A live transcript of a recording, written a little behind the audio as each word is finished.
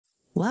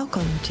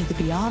Welcome to the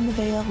Beyond the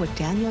Veil with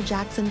Daniel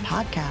Jackson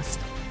podcast,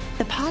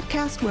 the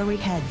podcast where we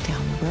head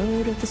down the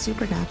road of the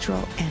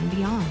supernatural and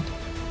beyond.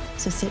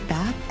 So sit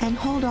back and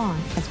hold on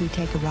as we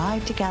take a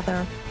ride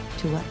together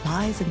to what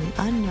lies in the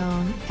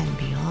unknown and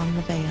beyond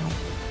the veil.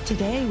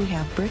 Today we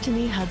have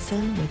Brittany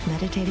Hudson with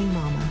Meditating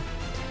Mama.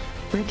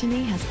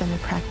 Brittany has been a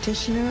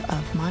practitioner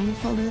of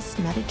mindfulness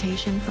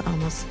meditation for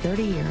almost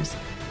 30 years.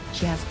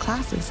 She has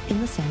classes in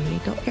the San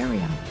Diego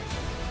area.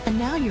 And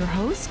now your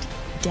host,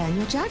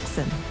 Daniel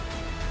Jackson.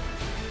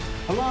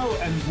 Hello,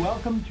 and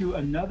welcome to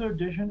another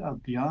edition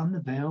of Beyond the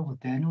Veil with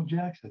Daniel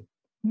Jackson.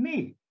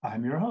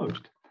 I'm your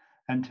host.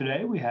 And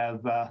today we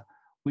have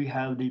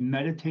the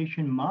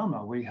meditation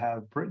mama. We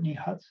have Brittany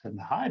Hudson.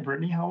 Hi,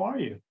 Brittany. How are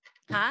you?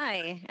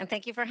 Hi, and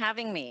thank you for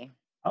having me.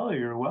 Oh,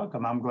 you're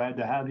welcome. I'm glad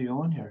to have you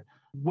on here.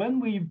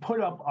 When we put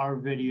up our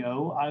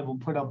video, I will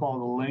put up all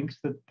the links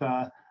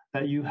that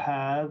you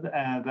have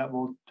and that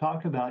will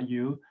talk about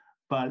you.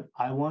 But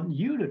I want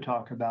you to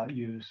talk about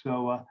you.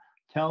 So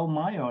tell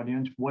my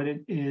audience what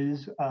it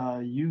is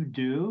you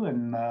do,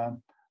 and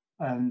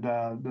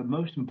the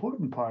most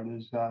important part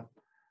is,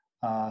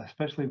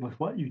 especially with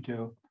what you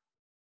do,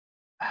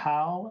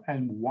 how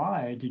and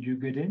why did you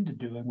get into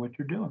doing what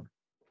you're doing?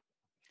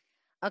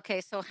 Okay,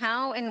 so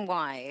how and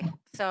why?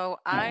 So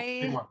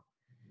I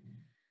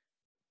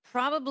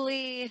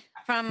probably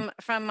from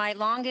my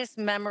longest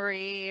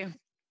memory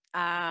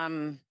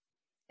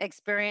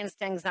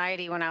experienced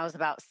anxiety when I was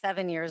about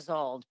 7 years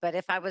old. But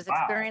if I was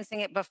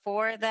experiencing it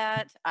before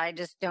that, I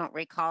just don't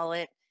recall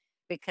it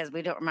because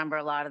we don't remember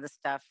a lot of the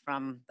stuff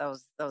from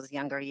those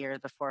younger years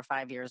before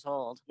 5 years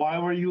old. Why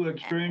were you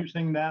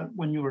experiencing that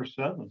when you were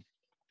 7?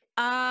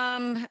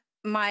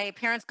 My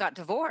parents got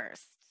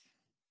divorced.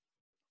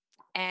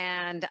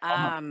 And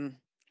I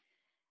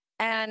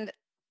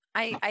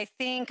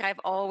think I've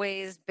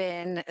always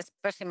been,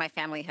 especially my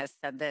family has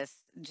said this,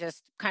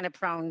 just kind of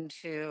prone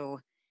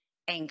to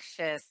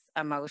anxious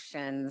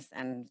emotions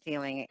and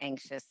feeling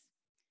anxious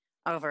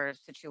over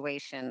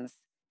situations.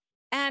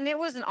 And it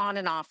was an on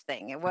and off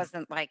thing. It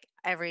wasn't like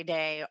every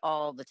day,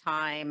 all the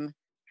time,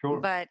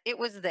 but it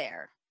was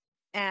there,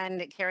 and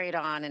it carried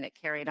on and it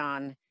carried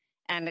on.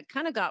 And it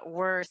kind of got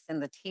worse in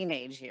the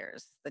teenage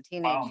years. The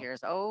teenage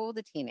years.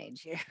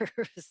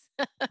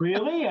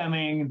 Really? I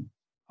mean,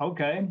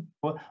 okay.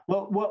 Well,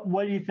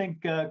 what do you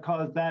think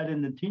caused that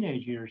in the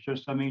teenage years?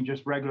 Just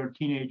regular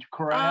teenage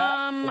crap?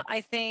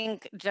 I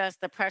think just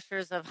the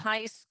pressures of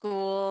high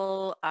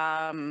school,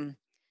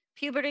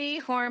 puberty,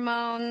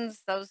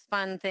 hormones, those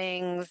fun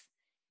things.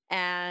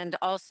 And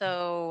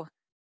also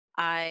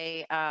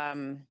I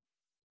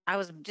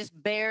was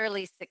just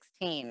barely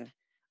 16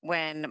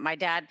 when my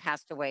dad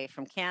passed away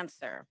from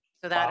cancer.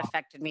 So that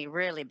affected me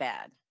really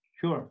bad.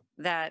 Sure.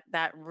 That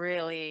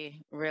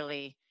really,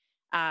 really,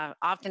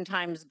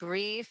 oftentimes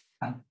grief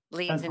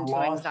leads into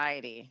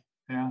anxiety.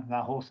 Yeah,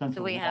 that whole sense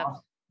of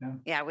loss.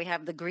 We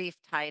have the grief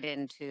tied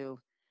into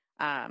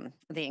the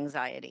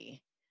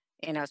anxiety,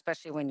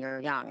 especially when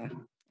you're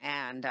young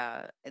and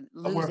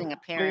losing a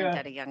parent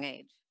at a young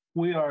age.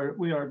 We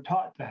are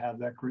taught to have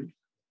that grief.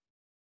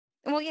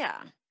 Well,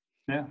 yeah.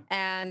 Yeah.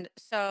 And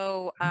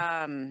so,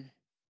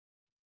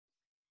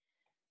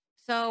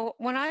 so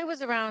when I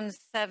was around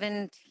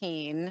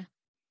 17,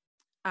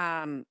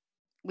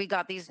 we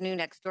got these new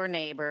next door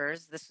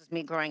neighbors. This was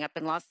me growing up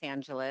in Los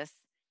Angeles.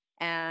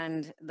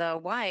 And the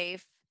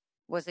wife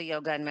was a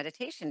yoga and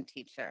meditation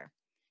teacher.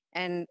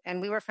 And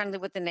we were friendly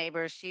with the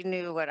neighbors. She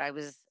knew what I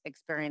was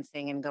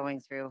experiencing and going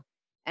through.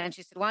 And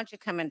she said, why don't you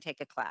come and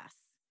take a class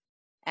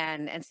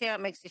and see how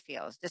it makes you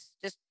feel? Just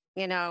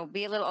be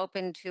a little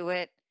open to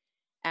it.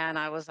 And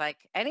I was like,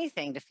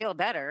 anything to feel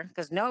better,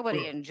 because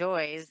nobody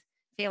enjoys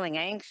feeling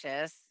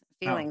anxious,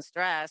 feeling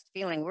stressed,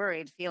 feeling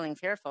worried, feeling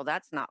fearful.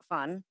 That's not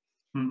fun.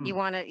 Mm-hmm. You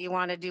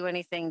want to do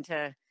anything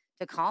to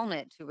calm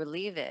it, to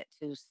relieve it,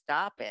 to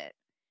stop it.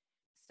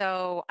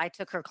 So I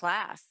took her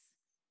class,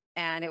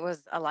 and it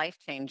was a life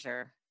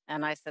changer.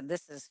 And I said,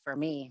 this is for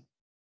me.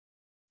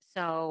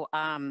 So,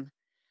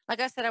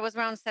 like I said, I was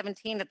around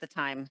 17 at the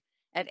time.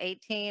 At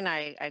 18,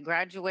 I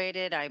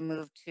graduated. I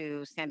moved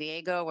to San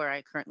Diego, where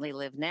I currently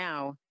live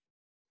now.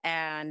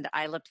 And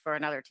I looked for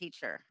another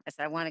teacher. I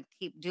said, I want to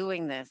keep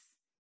doing this,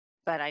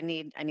 but I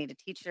need a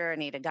teacher. I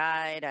need a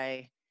guide.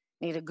 I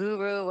need a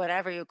guru,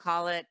 whatever you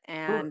call it.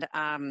 And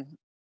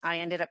I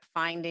ended up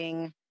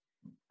finding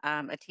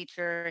a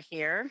teacher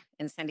here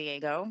in San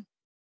Diego,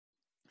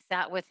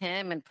 sat with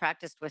him and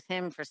practiced with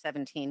him for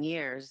 17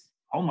 years.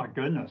 Oh, my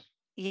goodness.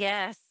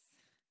 Yes.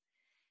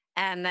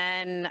 And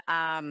then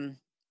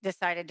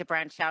decided to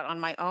branch out on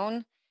my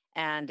own.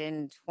 And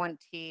in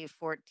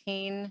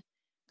 2014,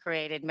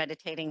 created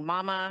Meditating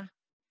Mama.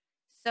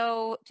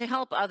 So to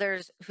help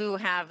others who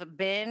have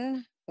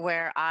been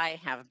where I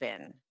have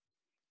been,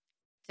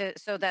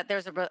 so that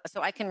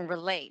so I can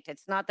relate.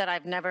 It's not that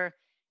I've never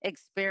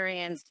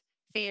experienced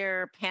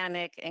fear,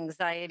 panic,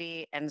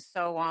 anxiety, and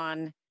so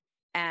on,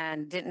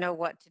 and didn't know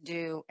what to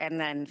do, and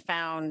then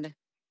found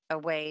a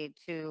way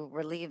to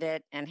relieve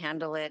it and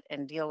handle it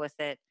and deal with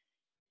it.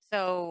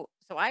 So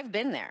I've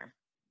been there,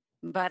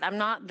 but I'm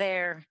not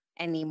there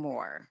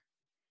anymore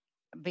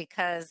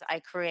because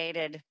I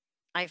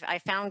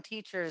found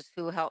teachers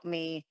who helped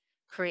me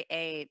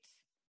create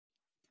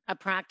a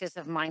practice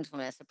of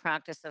mindfulness, a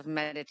practice of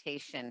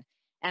meditation.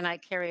 And I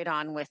carried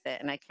on with it.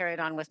 And I carried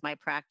on with my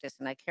practice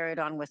and I carried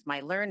on with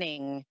my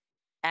learning.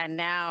 And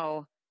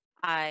now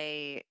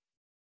I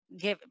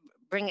give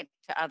bring it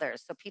to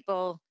others. So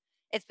people,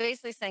 it's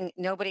basically saying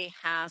nobody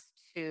has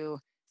to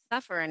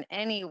suffer in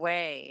any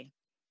way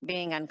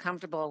being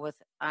uncomfortable with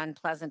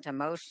unpleasant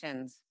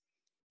emotions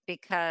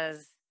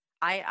because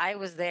I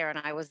was there and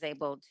I was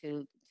able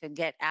to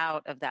get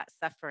out of that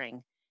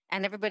suffering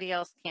and everybody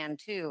else can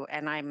too.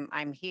 And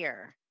I'm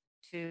here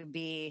to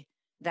be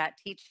that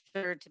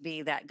teacher, to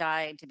be that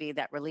guide, to be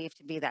that relief,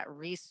 to be that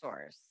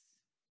resource.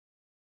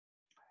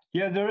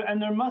 Yeah,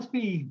 there must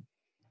be.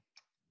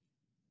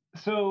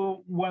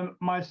 So when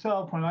I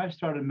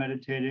started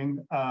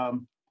meditating, there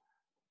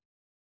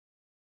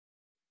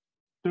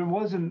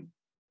wasn't.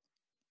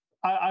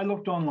 I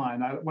looked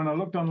online. When I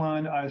looked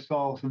online, I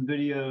saw some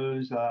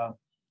videos.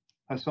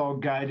 I saw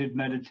guided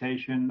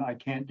meditation. I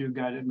can't do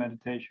guided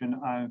meditation.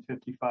 I'm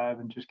 55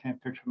 and just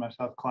can't picture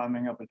myself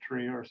climbing up a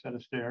tree or a set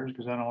of stairs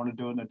because I don't want to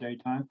do it in the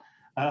daytime.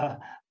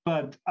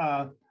 But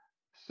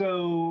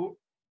so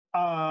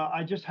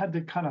I just had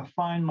to kind of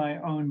find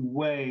my own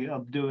way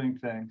of doing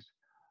things.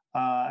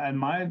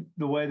 And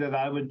the way that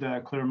I would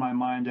clear my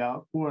mind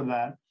out for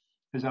that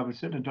is I would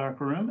sit in a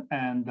dark room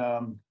and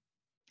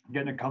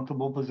get in a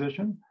comfortable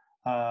position.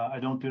 I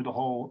don't do the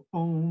whole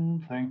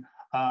thing.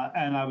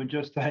 And I would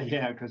just,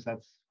 yeah, because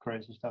that's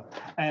crazy stuff.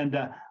 And,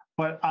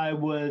 but I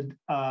would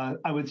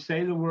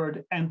say the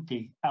word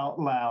empty out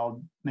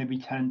loud, maybe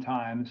 10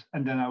 times.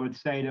 And then I would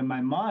say it in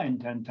my mind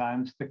 10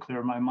 times to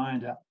clear my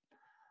mind out.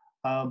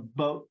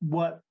 But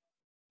what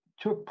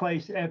took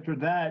place after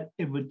that,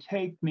 it would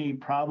take me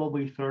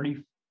probably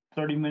 30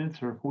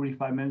 minutes or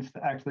 45 minutes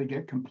to actually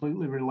get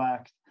completely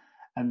relaxed.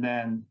 And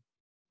then,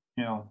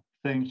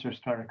 things just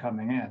started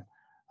coming in.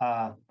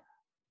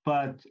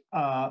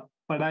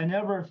 But I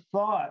never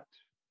thought,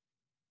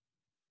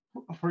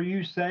 for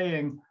you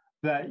saying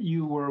that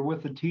you were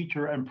with a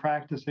teacher and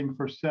practicing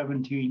for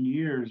 17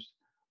 years,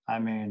 I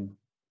mean,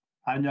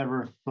 I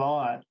never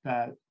thought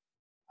that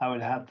I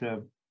would have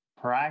to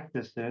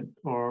practice it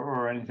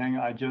or anything.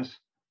 I just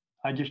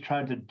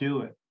tried to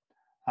do it.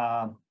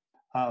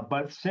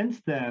 But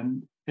since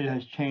then, it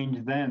has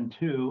changed then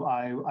too.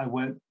 I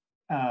went,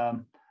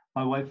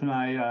 my wife and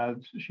I,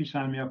 she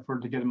signed me up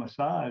to get a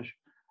massage.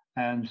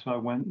 And so I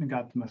went and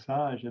got the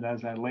massage. And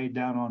as I laid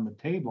down on the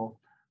table,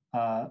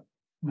 the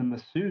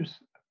masseuse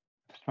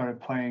started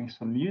playing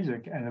some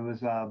music, and it was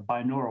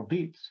binaural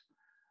beats.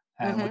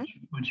 And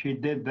when she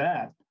did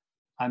that,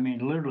 I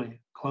mean,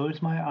 literally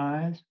closed my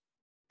eyes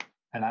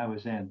and I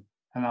was in.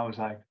 And I was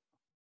like,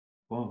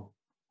 whoa.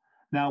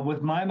 Now,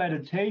 with my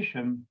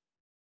meditation,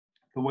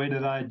 the way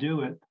that I do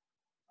it,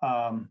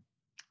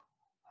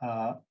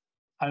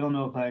 I don't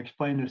know if I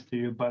explained this to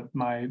you, but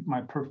my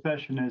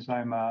profession is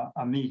I'm a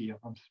medium.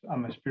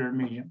 I'm a spirit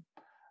medium.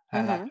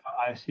 And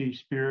I see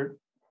spirit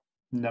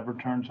never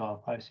turns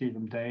off. I see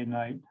them day and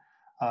night.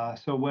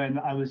 So when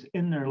I was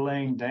in there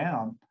laying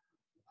down,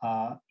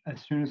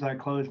 as soon as I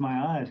closed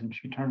my eyes and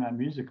she turned that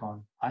music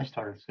on, I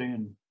started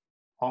seeing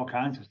all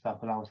kinds of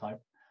stuff. And I was like,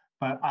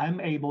 but I'm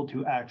able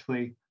to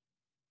actually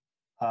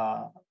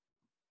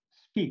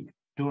speak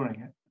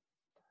during it.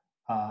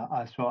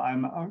 So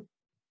I'm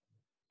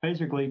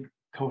basically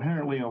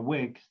coherently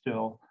awake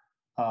still,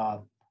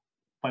 but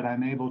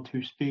I'm able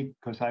to speak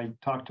because I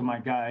talk to my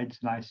guides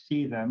and I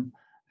see them.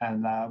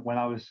 And when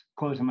I was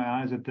closing my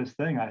eyes at this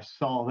thing, I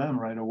saw them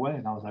right away.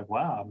 And I was like,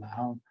 wow,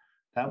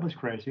 that was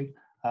crazy.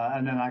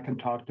 And then I can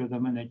talk to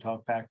them and they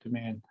talk back to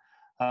me. And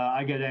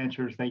I get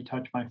answers. They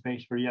touch my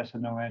face for yes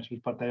and no answers,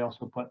 but they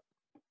also put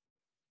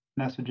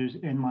messages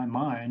in my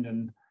mind.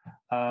 And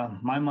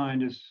my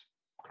mind is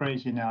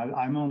crazy now.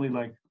 I'm only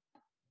like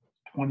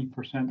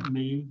 20%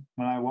 me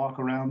when I walk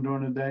around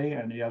during the day,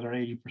 and the other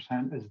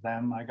 80% is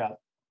them. I got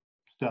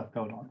stuff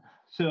going on.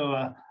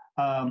 So,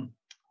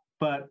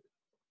 but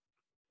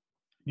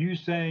you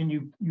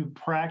saying you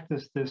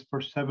practiced this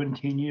for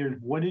 17 years.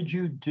 What did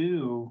you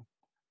do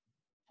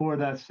for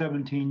that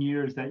 17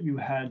 years that you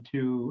had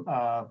to?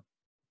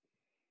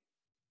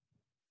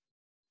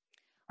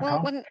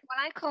 Well, when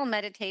I call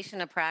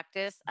meditation a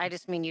practice, I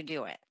just mean you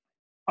do it.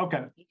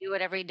 Okay. You do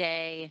it every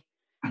day.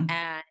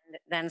 And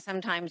then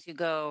sometimes you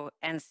go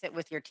and sit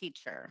with your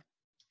teacher.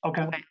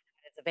 Okay. When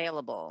it's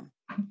available.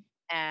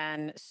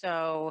 And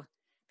so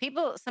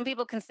some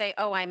people can say,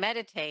 oh, I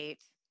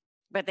meditate,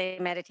 but they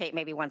meditate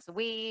maybe once a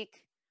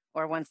week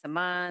or once a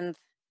month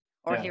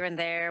or here and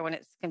there when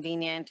it's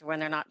convenient or when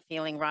they're not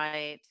feeling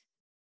right.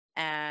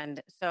 And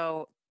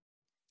so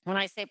when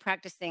I say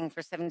practicing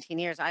for 17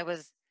 years, I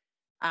was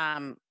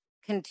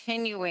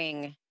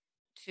continuing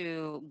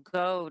to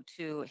go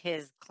to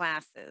his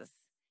classes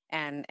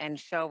and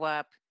show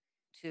up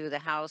to the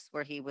house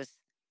where he was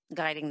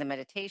guiding the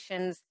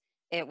meditations.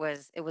 It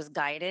was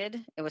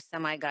guided. It was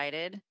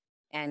semi-guided,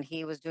 and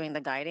he was doing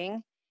the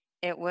guiding.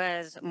 it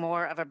was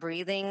more of a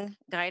breathing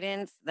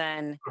guidance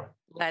than Sure.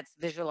 let's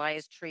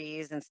visualize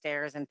trees and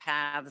stairs and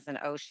paths and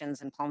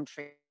oceans and palm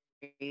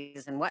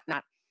trees and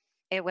whatnot.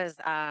 It was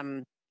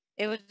um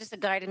it was just a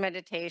guided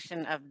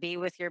meditation of be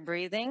with your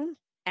breathing.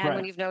 And Right.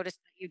 when you've noticed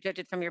that you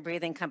drifted from your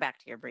breathing, come back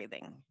to your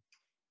breathing.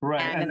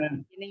 Right. And And in the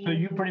then, so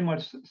beginning, you pretty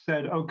much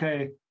said,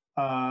 okay,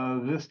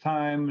 this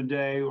time of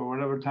day or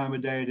whatever time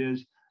of day it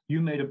is,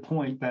 you made a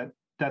point that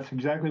that's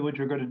exactly what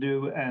you're going to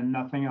do and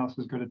nothing else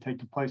is going to take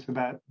the place of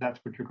that. That's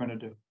what you're going to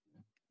do.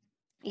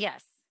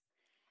 yes.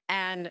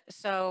 And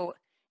so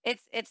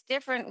it's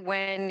different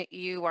when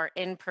you are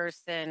in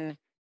person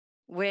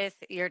with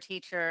your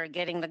teacher,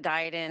 getting the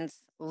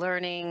guidance,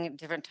 learning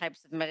different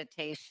types of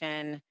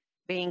meditation,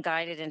 being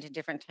guided into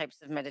different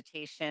types of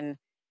meditation,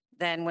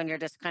 than when you're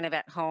just kind of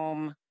at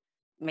home,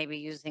 maybe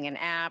using an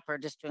app or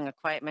just doing a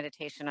quiet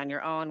meditation on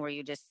your own where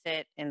you just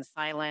sit in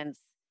silence,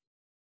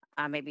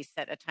 maybe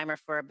set a timer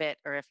for a bit,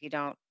 or if you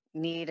don't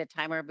need a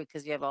timer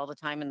because you have all the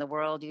time in the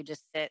world, you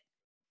just sit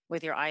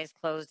with your eyes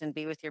closed and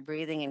be with your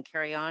breathing and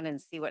carry on and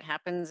see what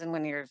happens. And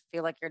when you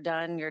feel like you're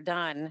done, you're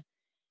done.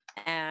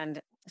 And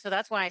so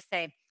that's why I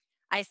say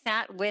I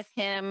sat with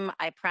him,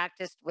 I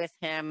practiced with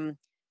him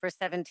for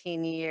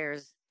 17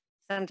 years,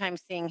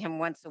 sometimes seeing him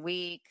once a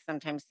week,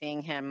 sometimes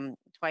seeing him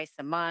twice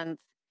a month.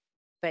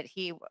 But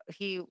he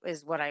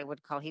is what I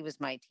would call he was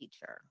my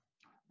teacher.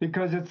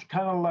 Because it's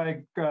kind of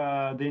like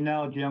the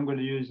analogy I'm going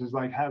to use is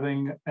like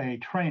having a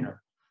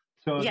trainer.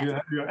 So if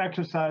Yes, you're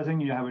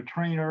exercising, you have a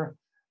trainer,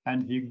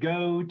 and if you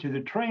go to the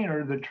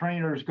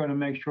trainer is going to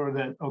make sure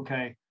that,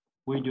 okay,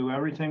 we do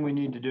everything we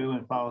need to do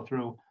and follow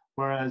through.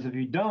 Whereas if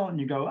you don't,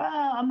 you go,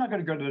 I'm not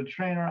going to go to the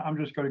trainer. I'm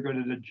just going to go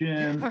to the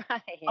gym.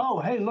 right, Oh,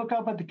 hey, look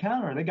up at the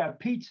counter. They got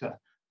pizza.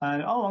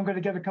 And oh, I'm going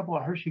to get a couple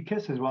of Hershey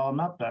Kisses while I'm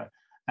up there.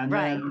 And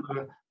then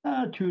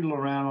right. tootle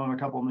around on a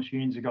couple of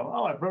machines and go,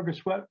 oh, I broke a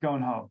sweat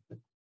going home.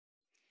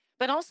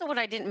 But also what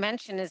I didn't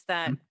mention is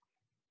that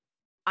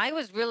I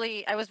was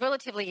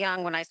relatively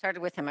young when I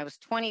started with him. I was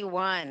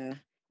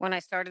 21 when I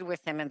started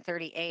with him and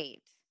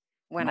 38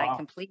 when I Wow.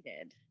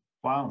 completed.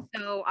 Wow.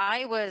 So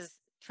I was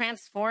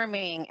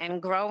transforming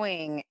and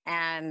growing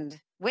and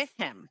with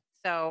him.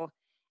 So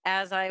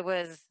as I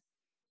was,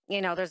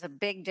 there's a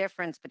big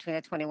difference between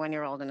a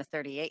 21-year-old and a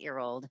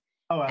 38-year-old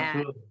Oh, and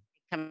absolutely.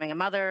 becoming a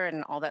mother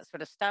and all that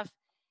sort of stuff.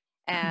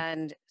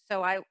 And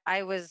so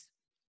I was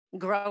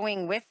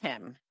growing with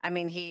him. I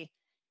mean, he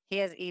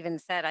has even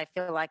said, I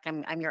feel like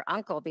I'm your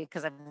uncle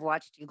because I've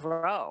watched you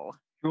grow,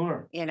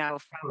 Sure. from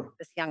Sure.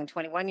 this young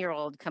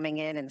 21-year-old coming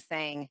in and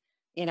saying,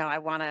 I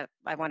want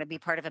to be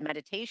part of a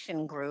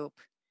meditation group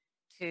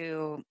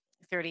to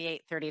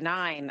 38,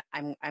 39.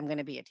 I'm going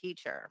to be a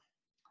teacher.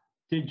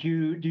 Do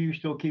you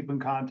still keep in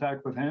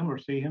contact with him or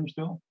see him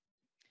still?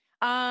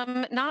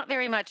 Not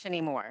very much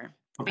anymore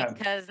Okay.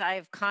 because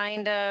I've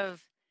kind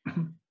of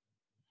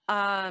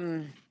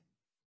um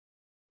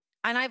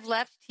and I've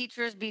left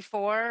teachers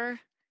before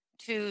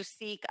to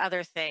seek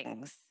other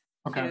things,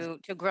 Okay.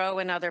 to grow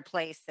in other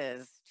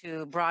places,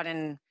 to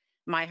broaden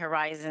my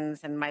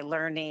horizons and my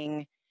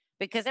learning,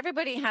 because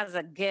everybody has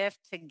a gift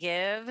to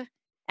give,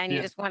 and you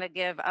Yeah. just want to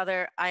give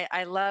other.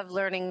 I love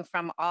learning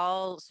from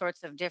all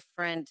sorts of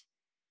different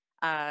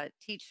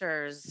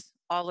teachers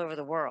all over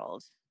the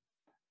world.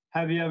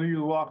 Have you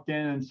ever walked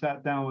in and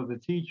sat down with a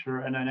teacher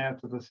and then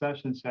after the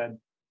session said,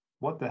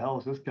 what the hell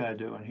is this guy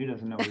doing? He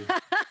doesn't know what he's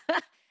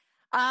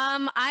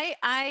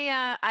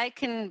I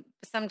can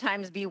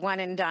sometimes be one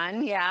and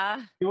done.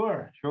 Yeah.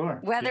 Sure, sure.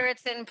 Yeah. Whether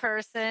it's in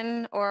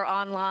person or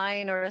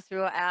online or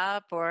through an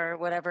app or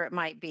whatever it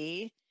might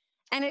be.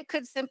 And it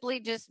could simply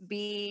just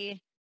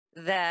be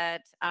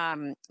that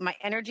my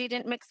energy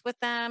didn't mix with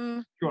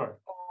them, Sure.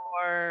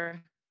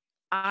 or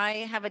I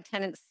have a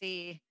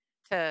tendency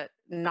to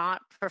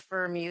not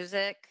prefer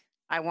music.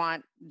 I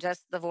want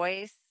just the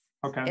voice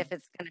Okay. if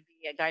it's going to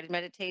be a guided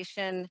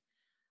meditation.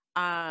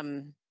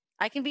 Um,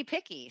 I can be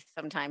picky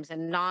sometimes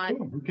and not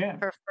Sure, you can.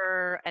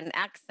 prefer an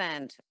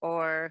accent,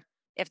 or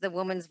if the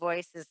woman's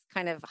voice is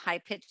kind of high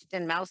pitched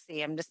and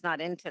mousy, I'm just not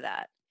into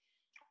that.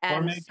 Or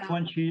And maybe so,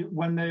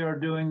 when they are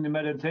doing the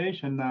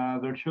meditation,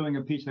 they're chewing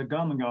a piece of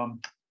gum and going,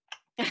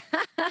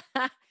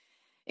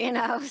 you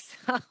know,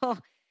 so,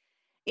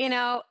 you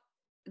know,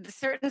 the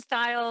certain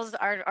styles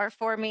are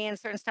for me and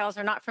certain styles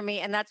are not for me.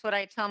 And that's what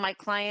I tell my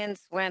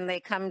clients when they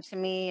come to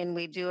me and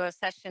we do a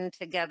session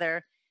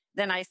together.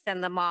 Then I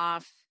send them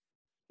off,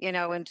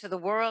 into the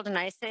world and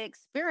I say,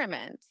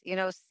 experiment,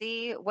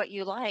 see what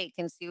you like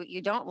and see what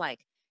you don't like.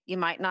 You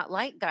might not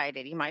like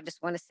guided. You might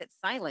just want to sit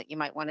silent. You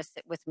might want to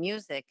sit with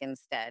music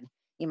instead.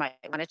 You might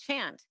want to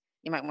chant.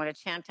 You might want to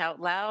chant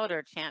out loud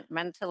or chant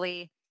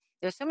mentally.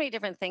 There's so many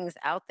different things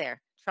out there.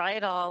 Try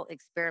it all,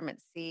 experiment,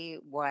 see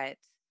what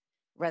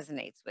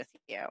resonates with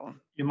you.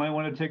 you might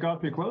want to take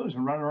off your clothes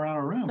and run around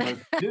a room. But if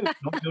you do,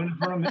 don't do it in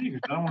front of me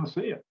because I don't want to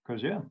see it. So,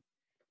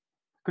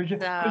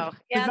 Because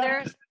yeah, that,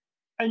 there's,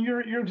 and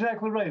you're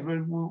exactly right.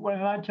 But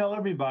when I tell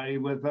everybody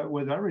with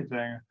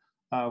everything,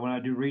 when I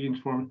do readings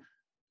for them,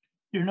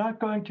 you're not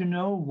going to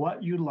know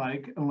what you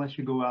like unless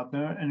you go out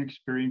there and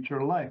experience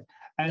your life.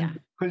 Yeah. And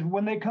because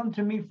when they come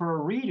to me for a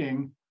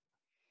reading,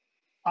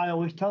 I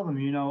always tell them,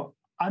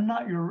 I'm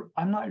not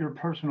your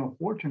personal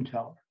fortune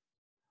teller.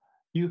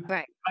 You,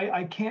 Right.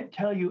 I can't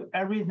tell you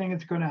everything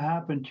that's going to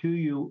happen to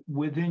you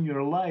within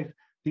your life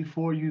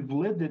before you've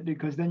lived it,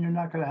 because then you're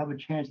not going to have a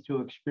chance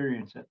to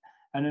experience it.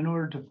 And in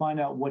order to find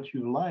out what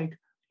you like,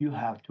 you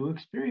have to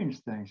experience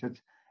things.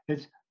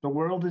 It's the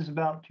world is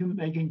about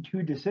making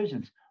two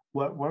decisions: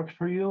 what works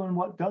for you and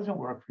what doesn't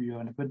work for you.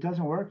 And if it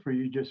doesn't work for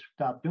you, just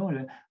stop doing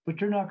it.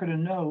 But you're not going to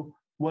know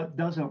what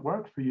doesn't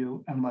work for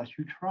you unless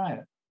you try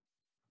it.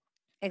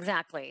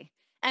 Exactly.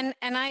 And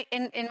I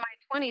in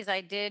my 20s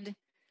I did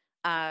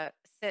uh,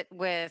 sit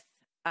with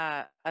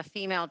a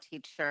female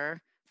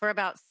teacher for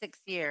about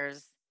 6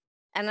 years.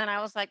 And then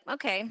I was like,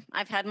 okay,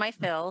 I've had my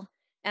fill.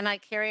 And I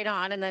carried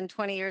on. And then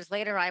 20 years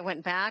later, I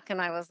went back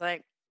and I was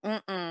like,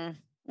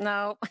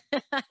 no,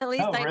 at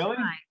least Oh, I really?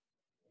 tried.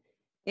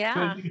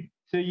 So Yeah.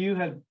 you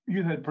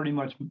had pretty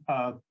much.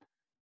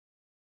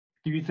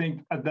 Do you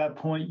think at that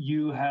point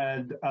you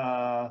had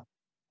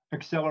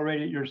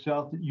accelerated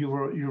yourself? That you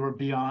were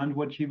beyond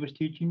what she was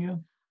teaching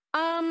you?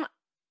 Um,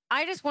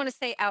 I just want to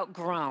say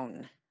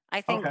outgrown.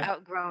 I think Okay.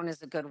 outgrown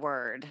is a good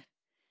word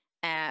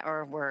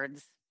or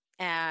words.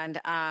 And,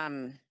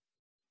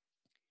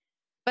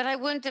 but I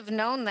wouldn't have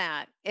known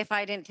that if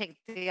I didn't take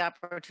the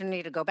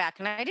opportunity to go back.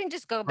 And I didn't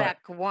just go Right.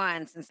 back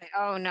once and say,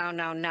 "Oh no,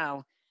 no,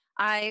 no."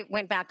 I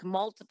went back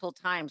multiple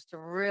times to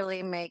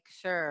really make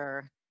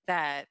sure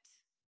that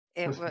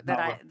This is that not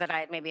what. I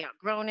had maybe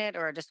outgrown it,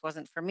 or it just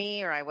wasn't for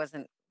me, or I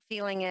wasn't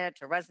feeling it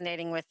or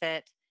resonating with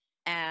it.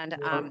 And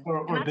Or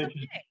that's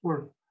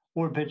bitches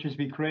or bitches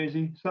be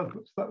crazy, stuff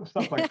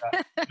like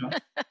that,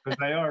 because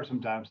they are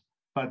sometimes.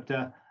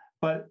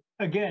 But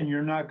again,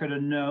 you're not going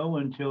to know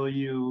until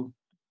you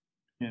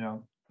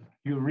know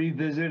you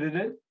revisited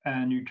it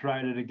and you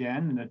tried it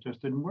again and it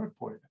just didn't work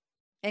for you.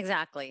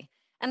 exactly.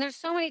 And there's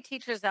so many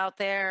teachers out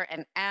there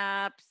and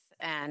apps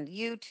and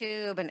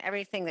YouTube and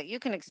everything that you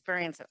can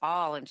experience it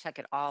all and check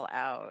it all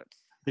out.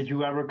 Did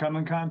you ever come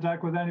in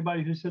contact with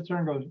anybody who sits there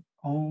and goes,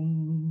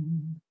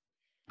 "Oh"?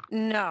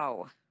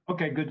 No,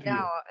 Okay, good for no,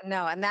 you.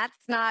 no. And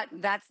that's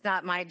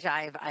not my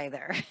jive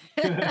either.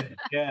 Good.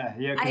 Yeah,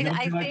 yeah, because I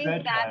nobody likes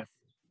think that guy.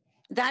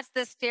 that's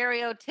the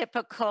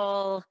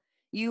stereotypical,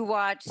 you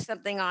watch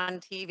something on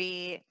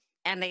TV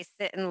and they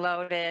sit in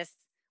lotus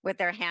with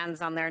their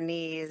hands on their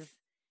knees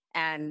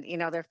and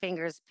their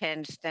fingers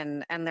pinched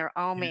and they're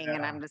oming,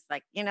 and Yeah, I'm just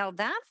like,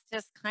 that's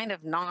just kind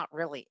of not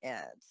really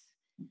it.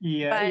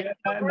 yeah, But yeah. if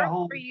it And the works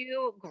for whole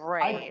you,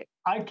 I great.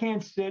 I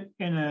can't sit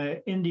in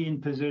a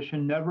Indian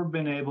position. Never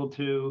been able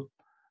to,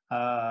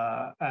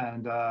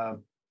 and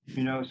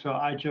so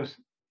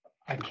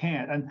I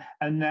can't,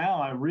 and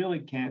now I really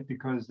can't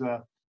because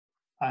I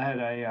had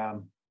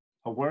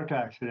a work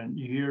accident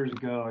years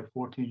ago, like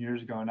 14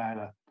 years ago, and I had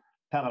a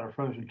pallet of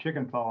frozen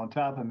chicken fall on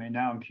top of me.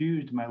 Now I'm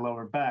fused to my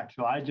lower back,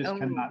 so I just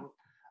cannot. Oh,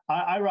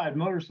 I ride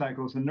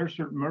motorcycles, and there's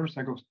certain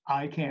motorcycles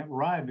I can't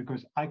ride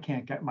because I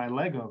can't get my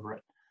leg over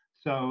it.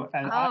 So,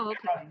 and oh,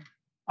 okay.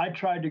 I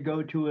tried to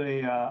go to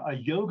a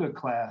yoga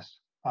class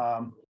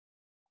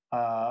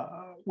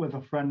with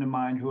a friend of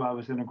mine who I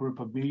was in a group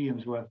of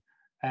mediums with,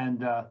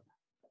 and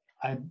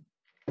I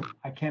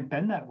I can't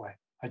bend that way.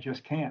 I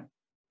just can't.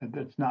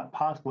 It's not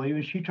possible.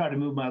 Even she tried to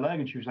move my leg,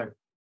 and she was like,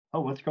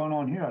 "Oh, what's going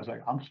on here?" I was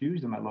like, "I'm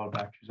fused in my lower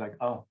back." She's like,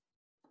 "Oh,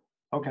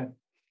 okay,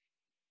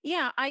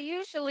 Yeah, I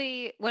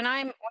usually when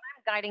I'm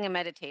guiding a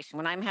meditation,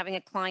 when I'm having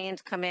a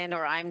client come in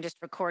or I'm just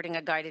recording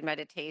a guided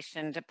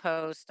meditation to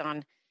post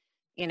on,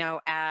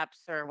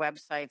 apps or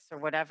websites or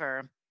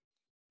whatever,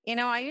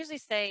 I usually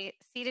say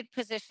seated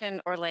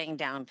position or laying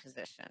down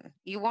position.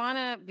 You want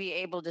to be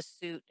able to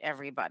suit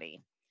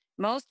everybody.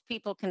 Most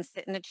people can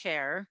sit in a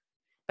chair,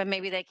 but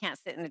maybe they can't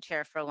sit in a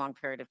chair for a long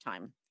period of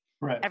time.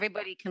 right."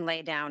 Everybody can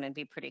lay down and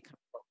be pretty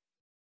comfortable.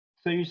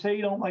 So you say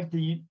you don't like to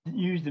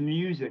use the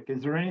music.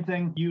 Is there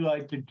anything you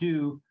like to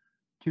do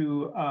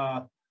to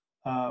uh,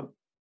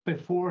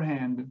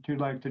 beforehand to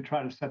like to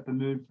try to set the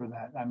mood for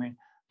that? I mean,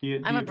 do you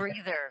do I'm a you?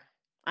 breather.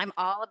 I'm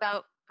all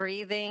about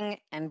breathing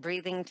and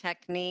breathing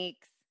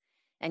techniques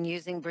and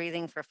using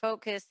breathing for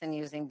focus and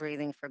using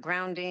breathing for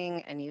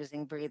grounding and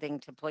using breathing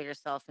to pull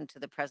yourself into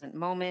the present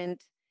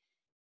moment.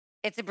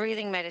 It's a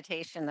breathing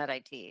meditation that I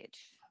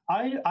teach.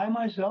 I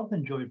myself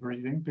enjoy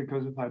breathing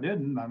because if I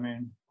didn't, I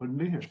mean, wouldn't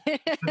be here.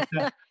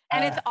 But,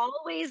 And it's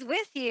always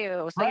with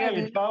you. So you right, have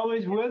it's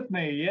always with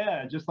me.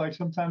 Yeah, just like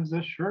sometimes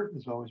this shirt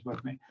is always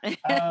with me.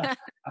 Uh,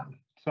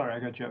 Sorry, I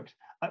got jokes.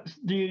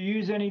 Do you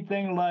use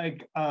anything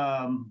like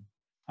I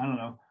don't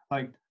know,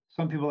 like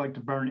some people like to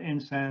burn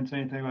incense,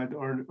 anything like,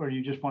 or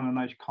you just want a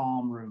nice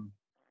calm room?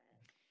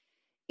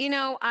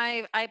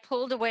 I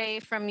pulled away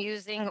from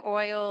using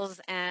oils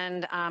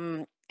and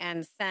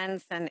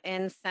scents and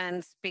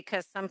incense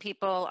because some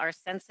people are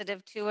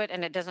sensitive to it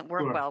and it doesn't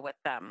work Sure, well with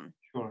them.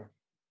 sure.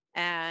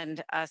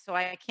 And so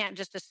I can't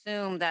just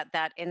assume that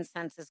that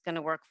incense is going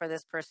to work for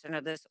this person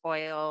or this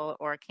oil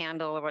or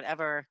candle or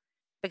whatever,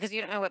 because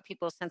you don't know what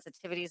people's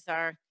sensitivities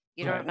are.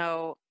 You don't Right.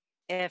 know.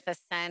 if a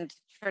scent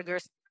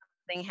triggers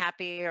something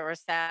happy or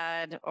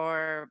sad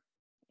or,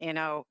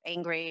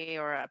 angry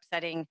or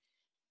upsetting.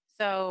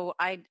 So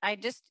I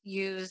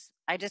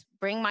just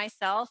bring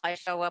myself, I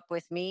show up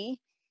with me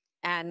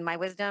and my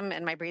wisdom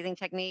and my breathing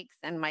techniques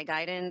and my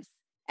guidance.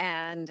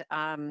 And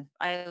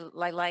I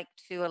like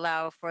to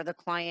allow for the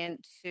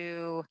client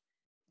to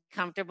be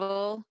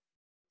comfortable.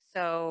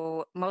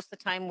 So most of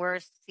the time we're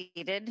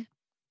seated,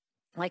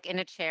 like in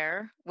a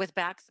chair with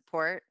back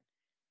support,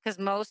 because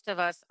most of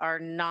us are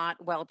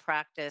not well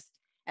practiced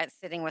at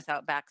sitting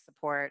without back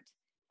support.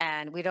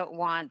 And we don't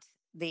want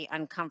the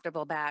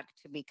uncomfortable back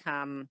to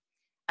become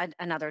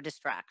another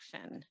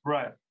distraction.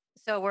 Right.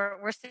 So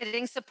we're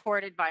sitting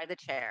supported by the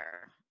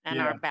chair and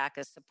Yeah. our back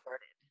is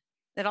supported.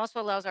 It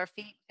also allows our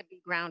feet to be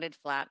grounded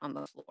flat on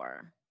the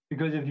floor.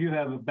 Because if you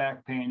have a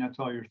back pain, that's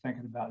all you're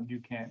thinking about, and you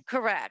can't.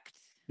 Correct.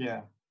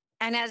 Yeah.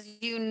 And as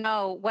you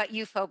know, what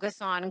you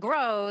focus on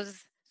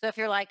grows. So if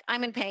you're like,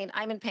 I'm in pain,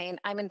 I'm in pain,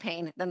 I'm in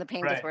pain, then the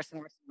pain gets Right. worse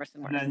and worse and worse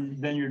and worse. And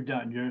then you're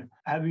done.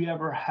 Have you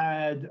ever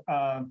had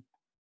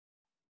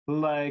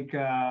like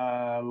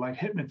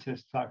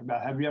hypnotists talk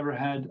about? Have you ever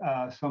had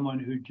someone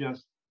who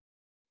just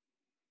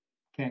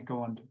can't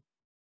go under?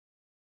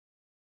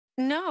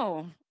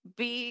 No,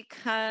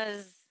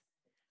 because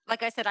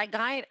like I said, I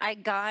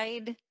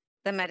guide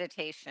the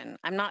meditation.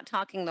 I'm not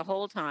talking the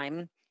whole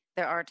time.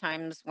 There are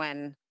times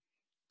when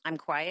I'm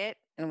quiet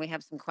and we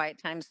have some quiet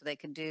time so they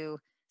could do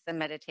some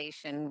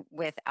meditation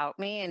without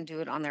me and do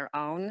it on their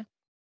own.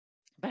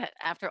 But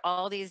after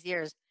all these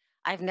years,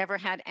 I've never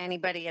had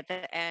anybody at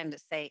the end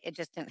say it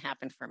just didn't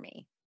happen for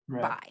me.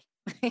 Right.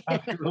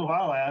 Bye.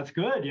 Well, that's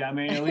good. Yeah, I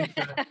mean,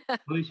 at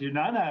least you're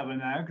not having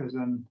that, because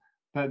then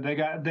they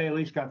at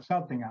least got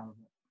something out of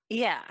it.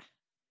 Yeah.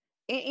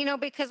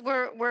 Because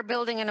we're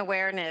building an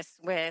awareness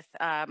with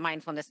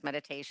mindfulness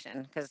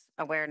meditation, because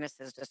awareness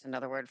is just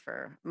another word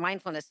for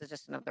mindfulness is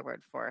just another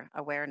word for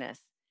awareness.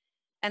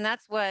 And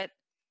that's what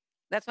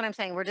I'm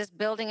saying. We're just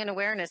building an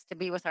awareness to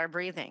be with our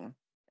breathing.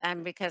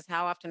 And because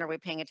how often are we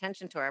paying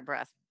attention to our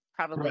breath?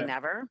 Probably Right.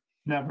 never.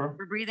 Never.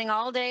 We're breathing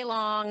all day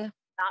long,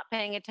 not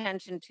paying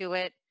attention to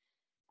it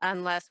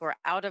unless we're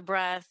out of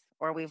breath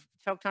or we've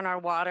choked on our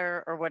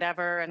water or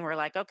whatever. And we're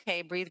like,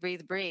 okay, breathe,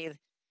 breathe, breathe.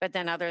 But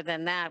then other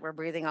than that, we're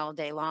breathing all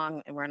day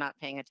long and we're not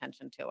paying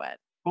attention to it.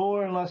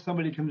 Or unless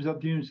somebody comes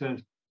up to you and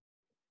says,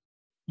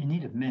 you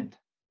need a mint.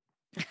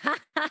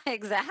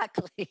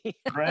 Exactly.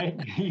 Right?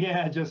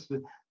 Yeah,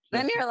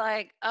 Then you're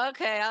like,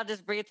 okay, I'll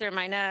just breathe through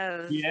my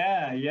nose.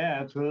 Yeah,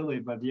 absolutely.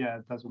 But yeah,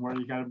 it doesn't work.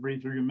 You got to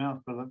breathe through your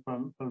mouth for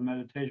the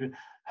meditation.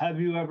 Have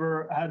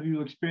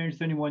you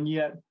experienced anyone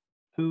yet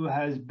who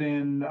has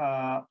been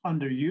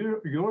under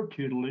your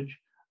tutelage,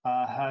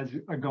 has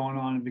gone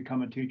on and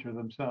become a teacher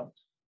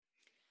themselves?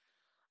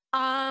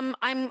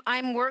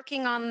 I'm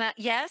working on that.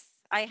 Yes,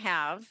 I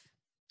have.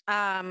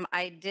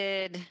 I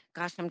did.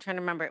 Gosh, I'm trying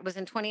to remember. It was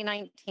in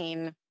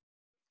 2019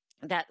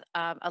 that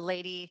a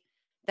lady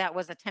that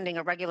was attending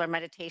a regular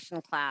meditation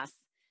class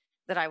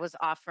that I was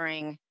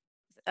offering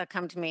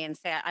come to me and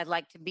say, I'd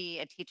like to be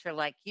a teacher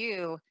like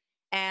you.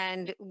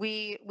 And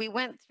we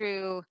went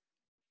through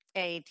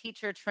a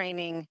teacher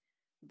training,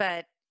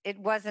 but it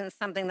wasn't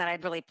something that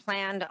I'd really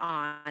planned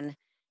on.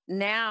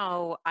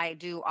 Now I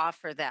do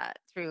offer that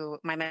through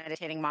my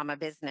Meditating Mama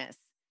business,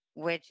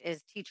 which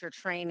is teacher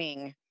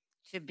training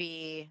to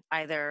be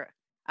either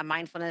a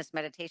mindfulness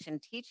meditation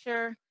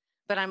teacher,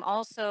 but I'm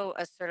also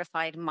a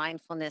certified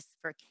mindfulness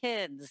for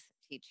kids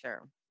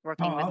teacher,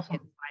 working with Awesome.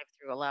 kids 5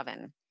 through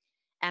 11.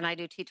 And I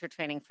do teacher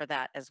training for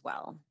that as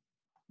well.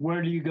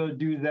 Where do you go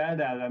do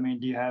that at? I mean,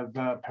 do you have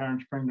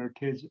parents bring their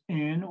kids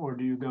in, or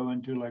do you go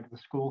into like the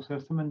school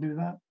system and do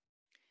that?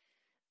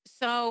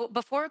 So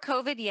before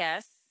COVID,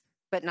 yes,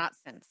 but not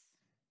since.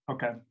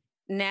 Okay.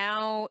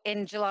 Now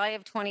in July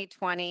of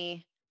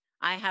 2020,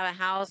 I have a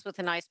house with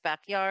a nice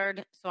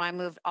backyard. So I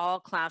moved all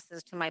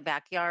classes to my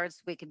backyard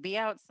so we could be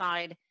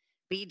outside,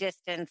 be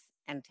distant,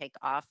 and take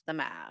off the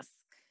mask.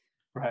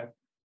 Right.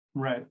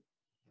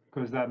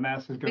 Because that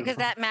mask is good. Because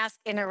that mask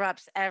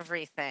interrupts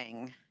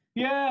everything.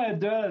 Yeah, it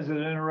does. It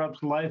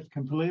interrupts life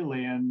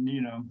completely. And,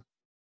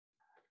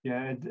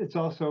 yeah, it's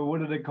also, what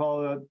do they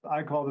call it?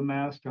 I call the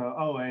mask,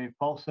 a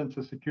false sense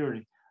of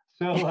security.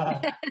 So,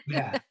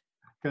 yeah,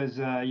 because,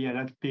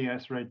 that's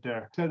BS right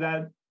there.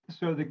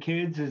 So the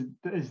kids,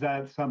 is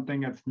that something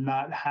that's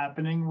not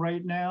happening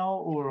right now?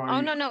 Or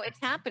no, it's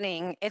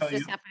happening. It's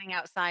just happening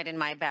outside in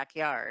my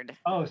backyard.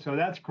 Oh, so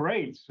that's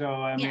great. So,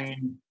 I Yes.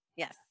 mean,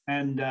 yes.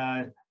 And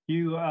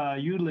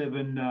you live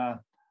in,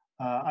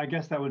 I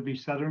guess that would be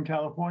Southern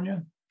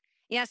California?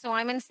 Yeah, so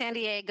I'm in San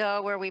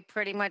Diego, where we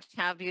pretty much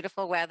have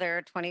beautiful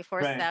weather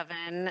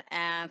 24/7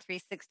 and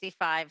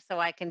 365, so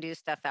I can do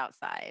stuff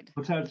outside.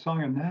 What's that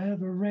song? It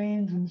never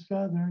rains in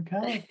Southern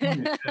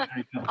California.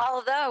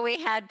 Although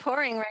we had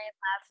pouring rain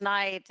last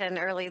night and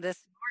early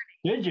this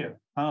morning. Did you?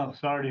 Oh,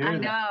 sorry to hear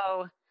that. I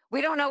know.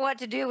 We don't know what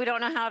to do. We don't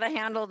know how to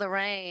handle the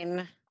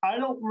rain. I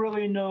don't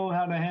really know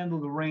how to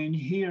handle the rain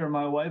here.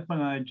 My wife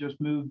and I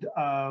just moved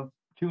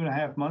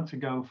 2.5 months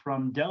ago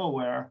from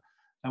Delaware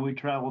and we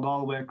traveled all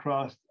the way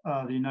across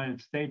the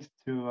United States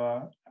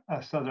to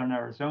southern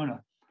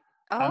Arizona.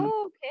 I'm,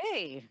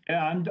 Okay.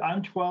 yeah,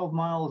 I'm 12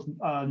 miles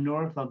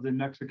north of the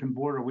Mexican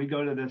border. We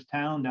go to this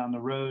town down the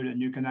road, and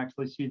you can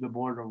actually see the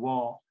border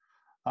wall.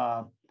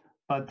 Uh,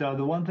 but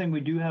the one thing we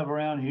do have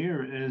around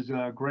here is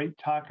great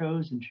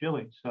tacos and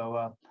chili.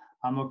 So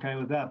I'm okay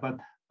with that.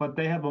 But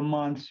they have a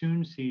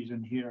monsoon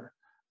season here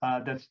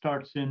that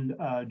starts in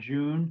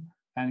June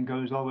and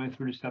goes all the way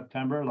through to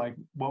September, like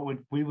what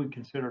we would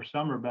consider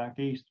summer back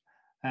east.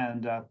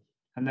 And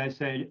and they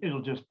say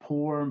it'll just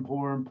pour and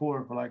pour and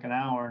pour for like an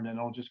hour, and then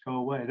it'll just go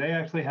away. They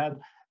actually have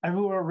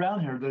everywhere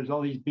around here. There's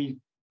all these big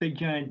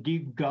giant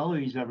deep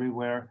gullies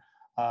everywhere.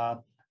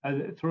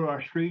 Through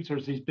our streets,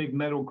 there's these big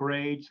metal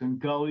grates and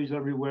gullies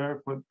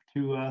everywhere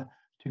to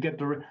get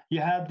the.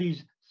 You have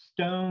these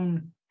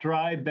stone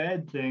dry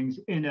bed things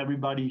in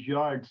everybody's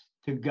yards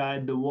to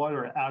guide the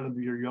water out of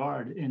your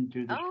yard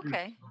into the Oh, street.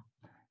 okay.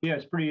 Yeah,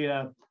 it's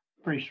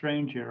pretty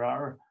strange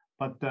here.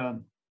 But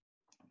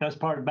best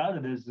part about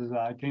it is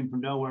I came from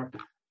nowhere,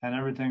 and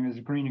everything is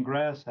green and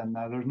grass, and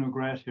there's no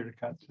grass here to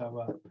cut.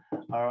 So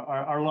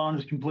our lawn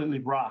is completely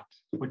rocked,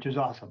 which is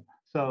awesome.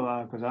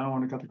 So because I don't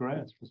want to cut the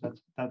grass,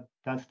 because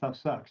that stuff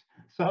sucks.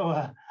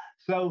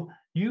 So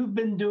you've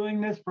been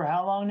doing this for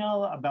how long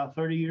now? About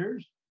 30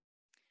 years?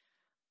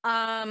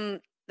 The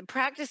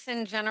practice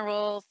in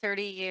general,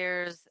 30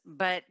 years,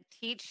 but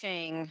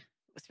teaching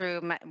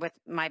with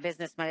my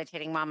business,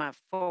 Meditating Mama,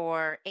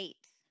 for 8.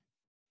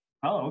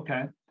 Oh,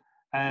 okay.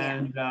 Yeah.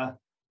 And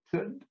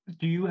so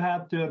do you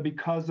have to,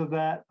 because of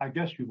that, I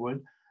guess you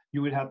would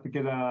have to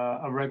get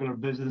a regular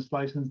business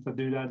license to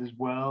do that as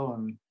well.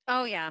 And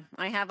Oh, yeah.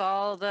 I have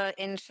all the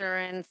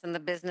insurance and the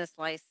business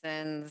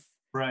license,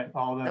 right,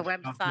 all the that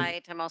stuff.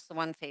 website. I'm also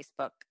on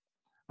Facebook.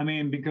 I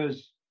mean,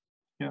 because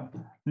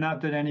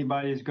not that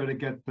anybody's going to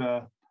get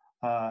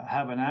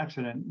have an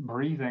accident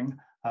breathing,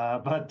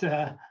 but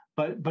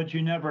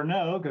you never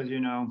know, because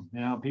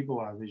people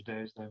are these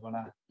days. They want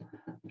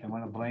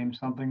to blame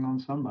something on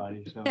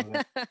somebody, so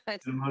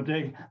It's they want to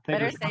take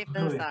better safe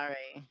than responsibility.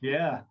 sorry.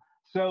 Yeah.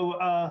 So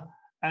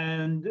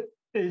and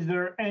is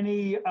there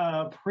any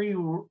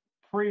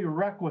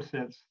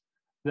prerequisites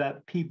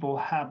that people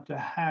have to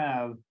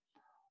have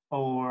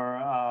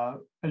or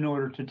in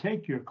order to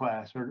take your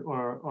class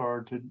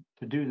or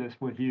to do this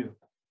with you?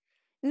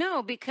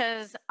 No,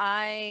 because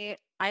I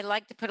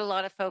like to put a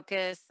lot of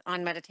focus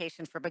on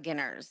meditation for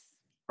beginners.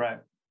 Right.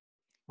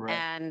 Right.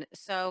 And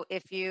so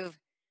if you've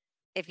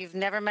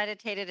never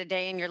meditated a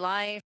day in your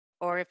life,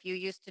 or if you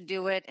used to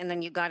do it and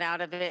then you got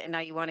out of it and now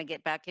you want to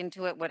get back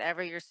into it,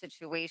 whatever your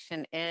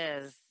situation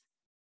is,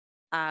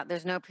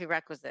 there's no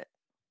prerequisite.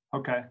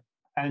 Okay.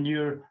 And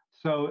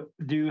so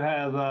do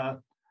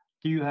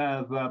you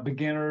have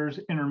beginners,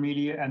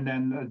 intermediate, and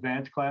then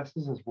advanced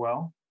classes as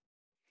well?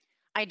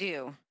 I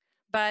do,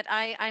 but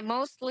I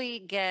mostly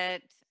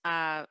get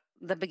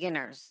the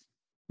beginners,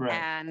 Right.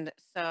 and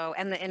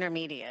the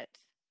intermediate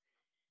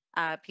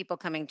people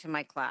coming to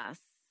my class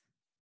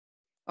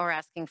or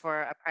asking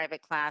for a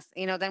private class.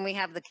 Then we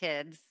have the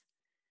kids,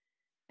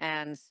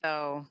 and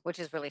so which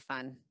is really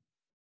fun.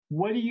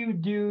 What do you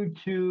do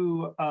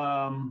to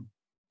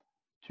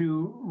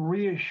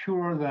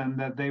reassure them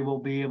that they will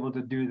be able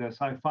to do this?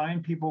 I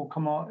find people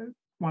come on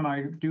when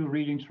I do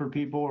readings for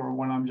people or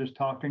when I'm just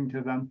talking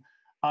to them.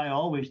 I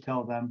always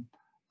tell them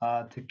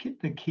to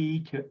get the key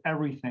to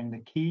everything, the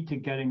key to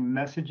getting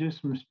messages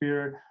from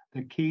spirit,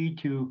 the key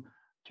to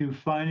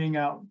finding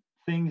out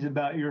things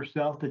about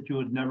yourself that you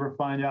would never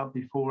find out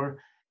before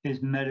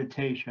is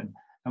meditation.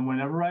 And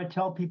whenever I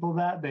tell people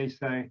that, they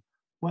say,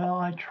 well,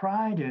 I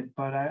tried it,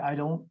 but I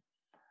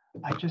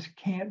just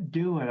can't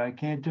do it. I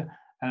can't do.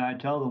 And I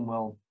tell them,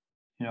 well,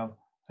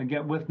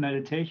 again, with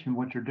meditation,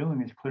 what you're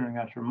doing is clearing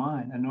out your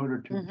mind. In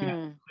order to get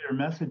clear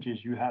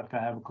messages, you have to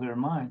have a clear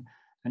mind.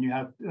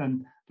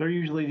 And they're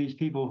usually these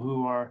people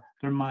who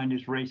their mind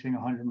is racing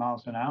 100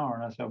 miles an hour.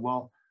 And I said,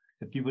 well,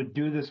 if you would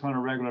do this on a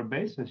regular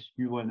basis,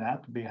 you wouldn't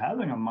have to be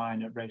having a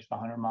mind that raced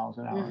 100 miles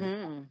an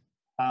hour.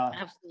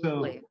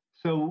 Absolutely.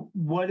 So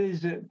what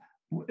is it?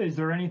 Is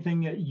there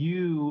anything that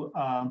you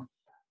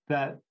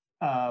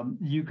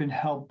you can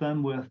help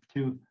them with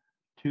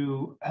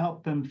to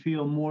help them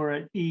feel more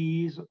at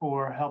ease,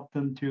 or help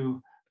them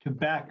to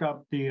back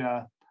up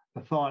the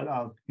thought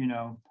of,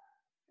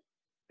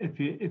 if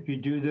you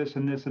do this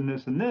and this and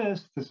this and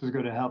this is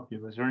going to help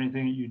you? Is there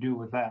anything that you do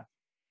with that?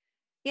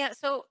 Yeah.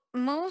 So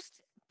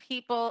most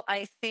people,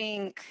 I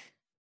think,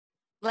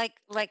 like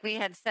we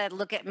had said,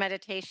 look at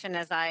meditation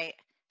as I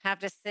have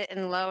to sit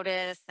in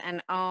lotus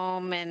and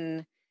om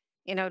and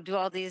do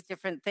all these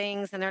different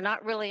things, and they're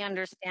not really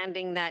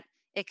understanding that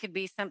it could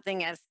be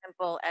something as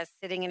simple as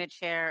sitting in a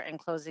chair and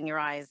closing your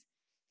eyes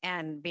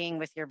and being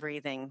with your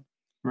breathing.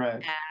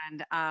 Right.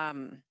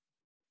 And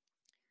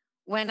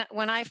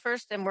when I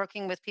first am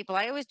working with people,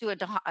 I always do a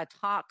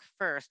talk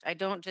first. I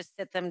don't just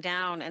sit them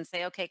down and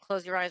say, okay,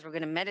 close your eyes, we're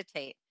going to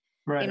meditate.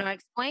 Right. I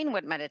explain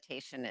what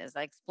meditation is.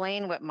 I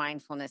explain what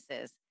mindfulness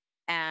is,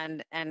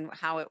 and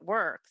how it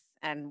works,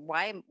 and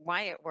why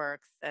it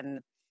works, and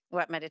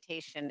what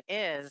meditation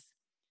is.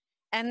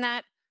 And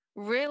that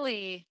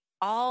really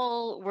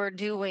all we're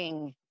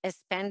doing is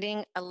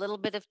spending a little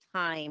bit of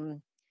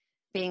time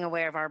being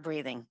aware of our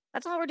breathing.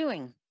 That's all we're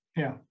doing.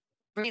 Yeah.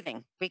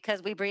 Breathing,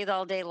 because we breathe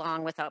all day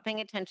long without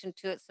paying attention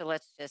to it. So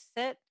let's just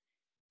sit,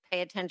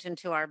 pay attention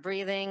to our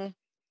breathing.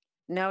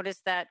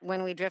 Notice that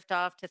when we drift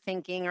off to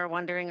thinking or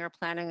wondering or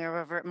planning or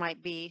whatever it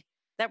might be,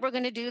 that we're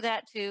going to do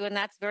that too. And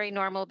that's very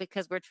normal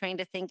because we're trained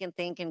to think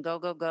and go,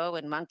 go, go,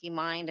 and monkey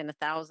mind and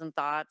 1,000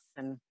 thoughts.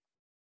 And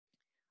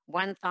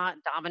one thought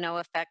domino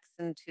effects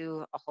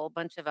into a whole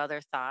bunch of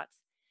other thoughts.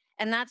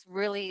 And that's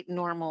really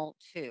normal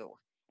too.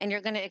 And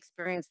you're going to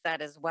experience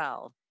that as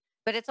well.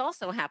 But it's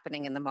also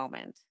happening in the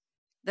moment.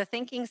 The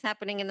thinking's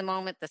happening in the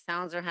moment. The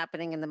sounds are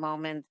happening in the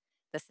moment.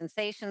 The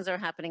sensations are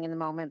happening in the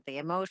moment. The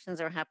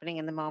emotions are happening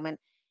in the moment.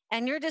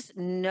 And you're just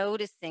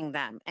noticing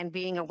them and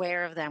being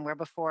aware of them where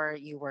before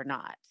you were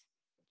not.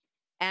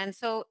 And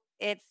so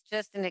it's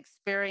just an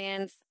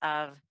experience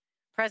of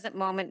present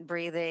moment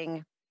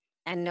breathing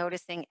and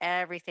noticing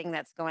everything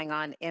that's going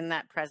on in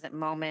that present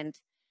moment,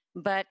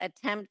 but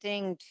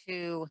attempting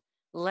to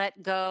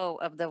let go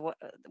of the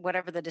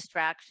whatever the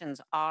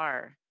distractions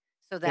are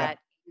so that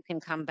you can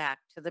come back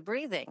to the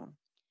breathing.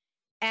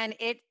 And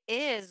it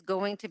is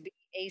going to be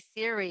a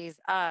series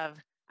of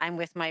I'm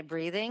with my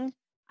breathing,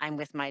 I'm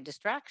with my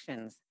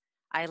distractions.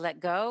 I let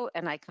go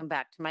and I come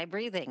back to my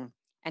breathing.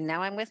 And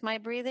now I'm with my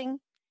breathing,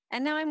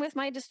 and now I'm with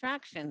my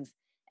distractions.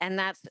 And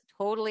that's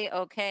totally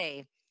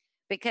okay.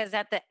 Because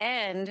at the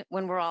end,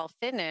 when we're all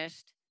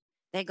finished,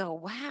 they go,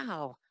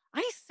 wow,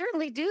 I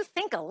certainly do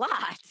think a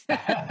lot.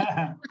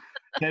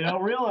 They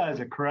don't realize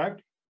it,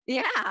 correct?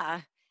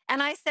 Yeah.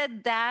 And I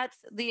said, that's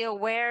the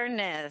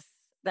awareness.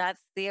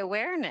 That's the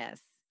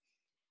awareness.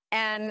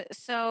 And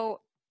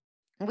so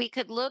we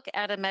could look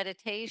at a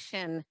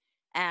meditation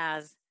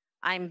as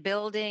I'm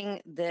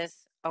building this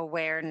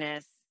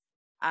awareness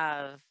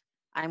of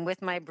I'm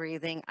with my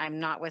breathing, I'm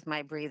not with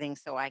my breathing,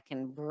 so I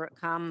can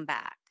come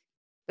back.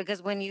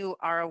 Because when you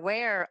are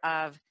aware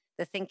of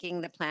the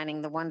thinking, the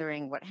planning, the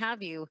wondering, what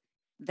have you,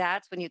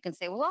 that's when you can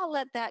say, well, I'll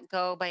let that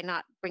go by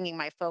not bringing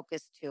my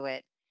focus to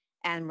it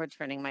and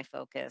returning my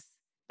focus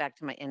back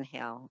to my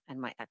inhale and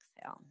my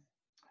exhale.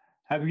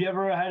 Have you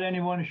ever had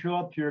anyone show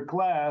up to your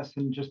class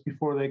and just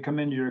before they come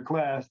into your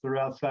class, they're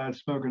outside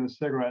smoking a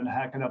cigarette and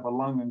hacking up a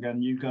lung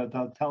again? You got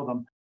to tell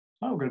them,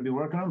 oh, we're going to be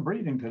working on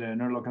breathing today.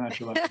 And they're looking at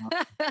you like,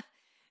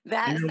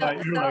 That's you're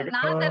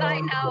not that I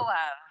know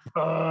of.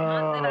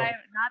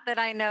 Not that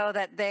I know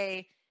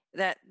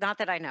not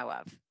that I know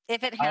of.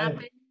 If it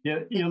happened.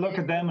 You look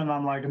at them and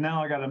I'm like,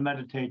 now I got to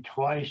meditate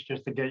twice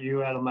just to get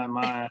you out of my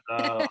mind.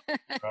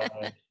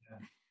 Right.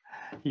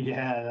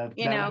 Yeah.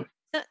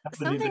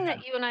 Something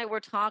that you and I were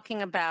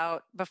talking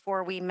about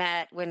before we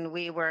met when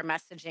we were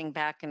messaging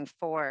back and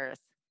forth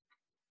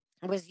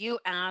was you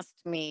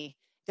asked me,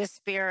 does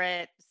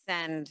spirit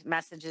send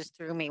messages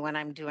through me when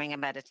I'm doing a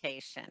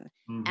meditation?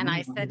 Mm-hmm. And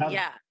I said,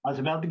 yeah. I was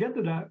about to get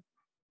to that.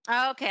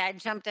 Okay, I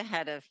jumped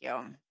ahead of you.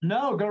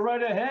 No, go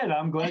right ahead.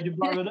 I'm glad you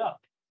brought it up.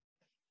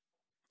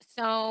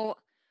 So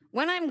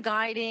when I'm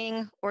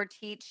guiding or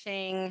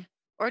teaching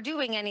or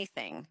doing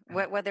anything,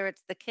 whether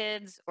it's the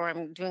kids or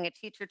I'm doing a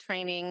teacher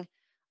training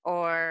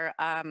or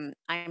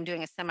I'm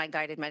doing a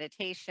semi-guided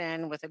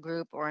meditation with a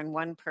group or in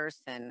one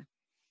person,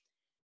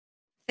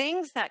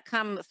 things that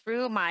come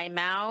through my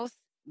mouth,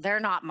 they're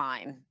not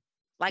mine.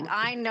 Like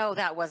I know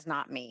that was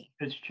not me.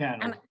 It's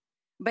channeled.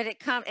 But it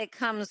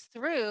comes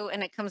through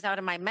and it comes out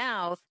of my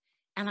mouth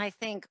and I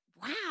think,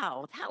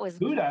 wow, that was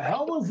who the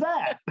hell was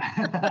that?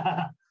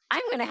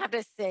 I'm going to have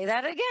to say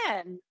that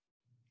again.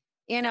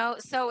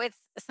 So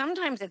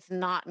sometimes it's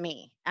not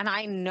me. And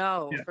I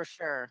know for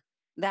sure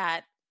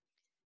that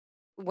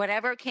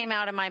whatever came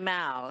out of my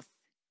mouth,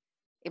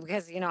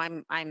 because,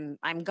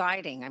 I'm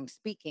guiding, I'm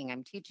speaking,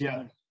 I'm teaching.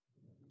 Yeah.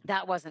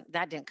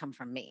 That didn't come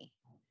from me.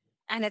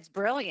 And it's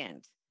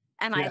brilliant.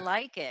 And I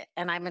like it.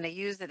 And I'm going to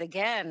use it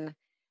again.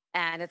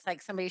 And it's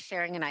like somebody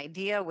sharing an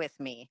idea with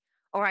me.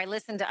 Or I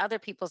listen to other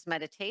people's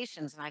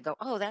meditations and I go,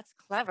 oh, that's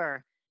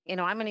clever. I'm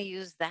going to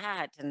use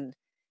that. And,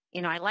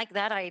 I like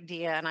that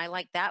idea and I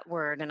like that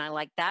word and I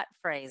like that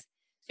phrase.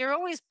 So you're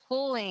always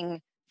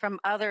pulling from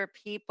other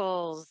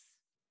people's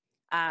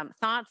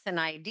thoughts and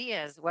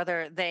ideas,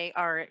 whether they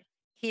are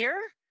here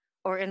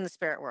or in the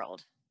spirit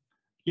world.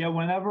 Yeah,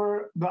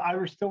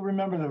 I still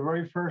remember the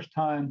very first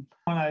time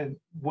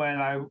when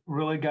I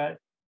really got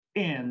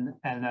in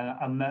and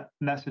a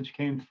message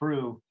came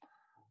through.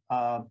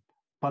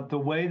 But the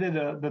way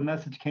that the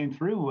message came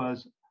through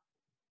was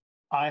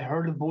I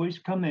heard a voice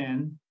come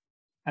in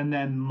and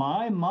then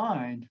my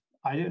mind,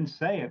 I didn't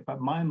say it, but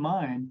my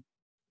mind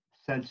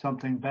said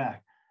something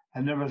back.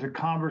 And there was a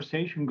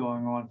conversation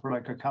going on for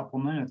like a couple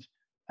minutes.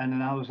 And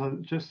then I was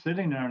just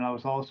sitting there and I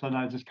was all of a sudden,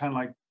 I just kind of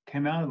like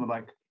came out of it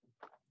like,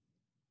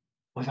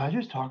 was I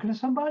just talking to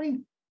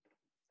somebody?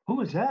 Who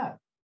was that?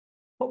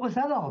 What was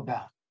that all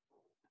about?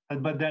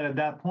 But then at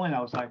that point,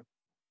 I was like,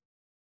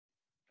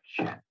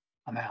 shit,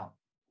 I'm out.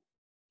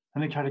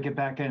 Let me try to get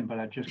back in, but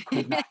I just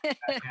could not get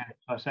back in.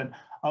 So I said,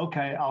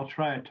 okay, I'll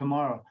try it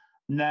tomorrow.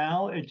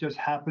 Now it just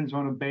happens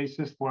on a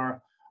basis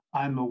where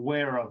I'm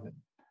aware of it,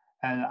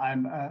 and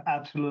I'm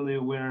absolutely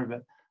aware of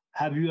it.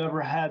 Have you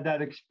ever had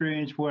that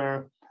experience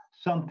where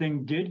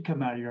something did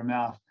come out of your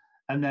mouth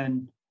and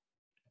then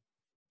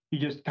you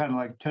just kind of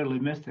like totally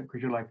missed it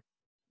because you're like,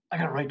 I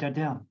got to write that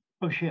down.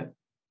 Oh shit.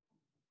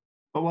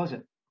 What was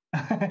it?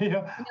 What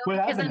Because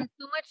happened? I'm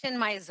so much in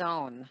my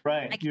zone.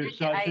 Right. You're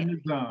such in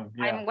the zone.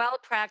 Yeah. I'm well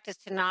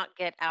practiced to not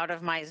get out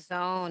of my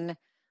zone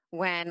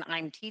when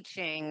I'm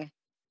teaching,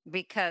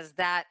 because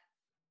that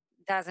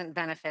doesn't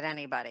benefit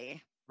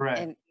anybody. Right.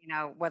 And,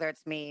 whether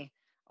it's me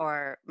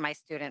or my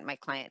student, my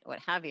client, what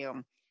have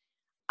you.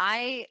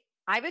 I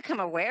become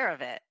aware of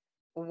it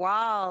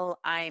while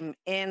I'm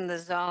in the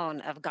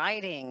zone of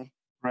guiding.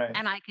 Right.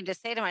 And I can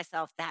just say to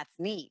myself, that's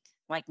neat,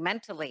 like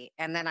mentally.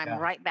 And then I'm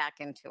right back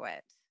into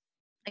it.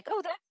 Like,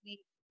 oh, that's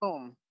neat.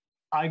 Boom.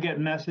 I get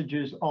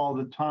messages all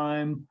the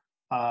time.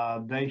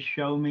 They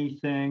show me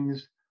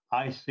things.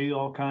 I see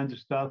all kinds of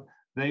stuff.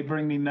 They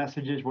bring me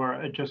messages where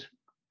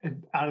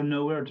out of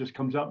nowhere, it just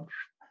comes up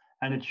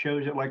and it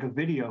shows it like a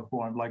video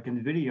form, like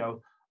in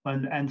video,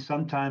 and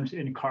sometimes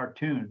in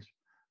cartoons.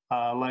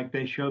 Like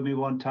they showed me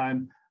one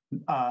time,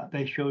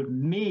 they showed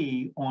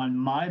me on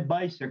my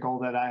bicycle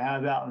that I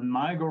have out in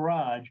my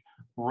garage,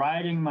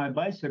 riding my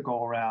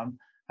bicycle around.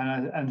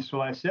 And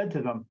so I said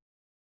to them,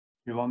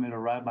 you want me to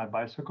ride my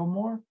bicycle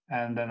more?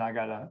 And then I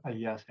got a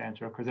yes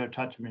answer, because they're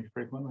touching me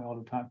frequently all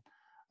the time.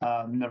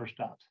 Never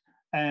stops.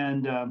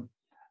 And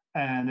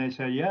they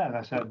said, yeah. And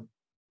I said,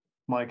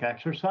 like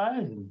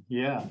exercise? And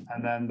yeah.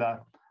 And then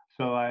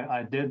so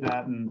I did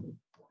that and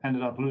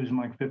ended up losing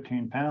like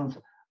 15 pounds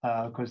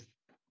because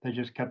they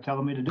just kept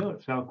telling me to do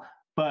it. So,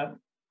 but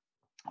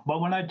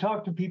when I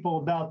talk to people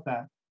about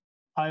that,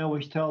 I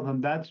always tell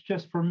them that's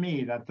just for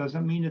me. That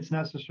doesn't mean it's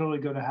necessarily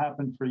going to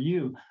happen for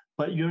you,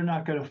 but you're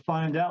not going to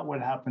find out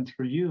what happens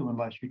for you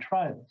unless you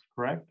try this,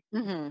 correct?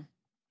 Mm-hmm.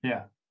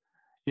 Yeah.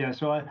 Yeah.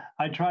 So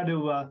I try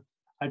to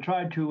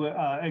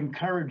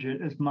encourage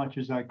it as much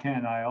as I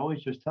can. I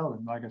always just tell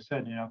them, like I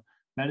said,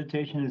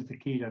 meditation is the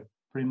key to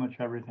pretty much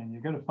everything.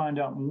 You're going to find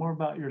out more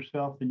about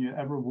yourself than you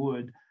ever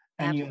would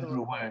any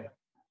other way.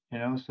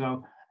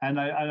 So, and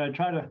I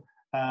try to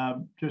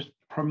just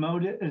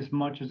promote it as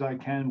much as I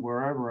can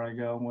wherever I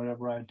go and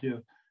whatever I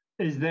do.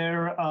 Is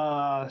there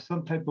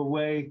some type of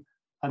way,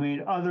 I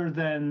mean, other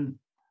than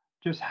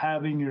just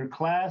having your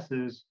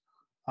classes,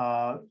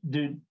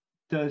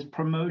 does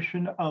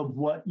promotion of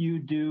what you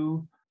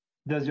do,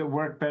 does it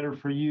work better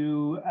for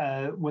you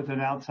with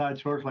an outside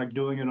source, like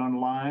doing it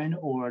online,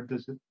 or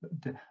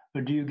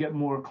do you get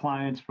more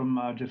clients from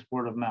just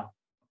word of mouth?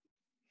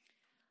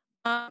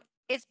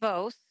 It's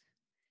both.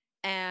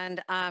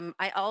 And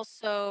I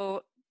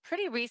also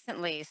pretty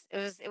recently,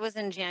 it was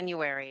in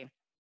January,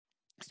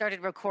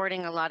 started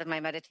recording a lot of my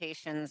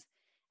meditations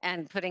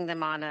and putting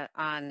them on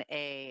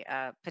a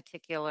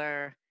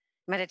particular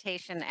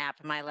meditation app.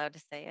 Am I allowed to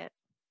say it?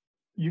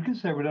 You can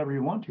say whatever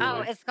you want to.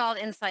 Oh, it's called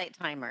Insight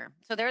Timer.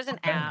 So there's an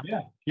app,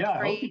 a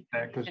free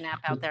meditation app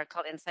out there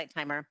called Insight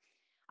Timer.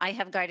 I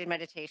have guided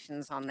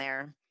meditations on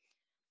there.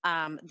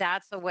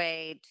 That's a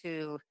way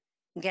to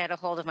get a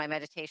hold of my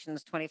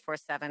meditations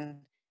 24/7.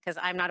 Because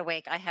I'm not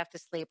awake. I have to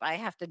sleep. I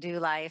have to do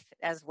life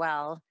as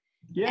well.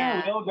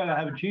 Yeah, we all got to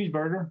have a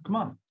cheeseburger. Come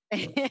on.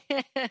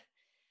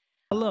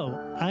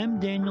 Hello, I'm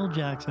Daniel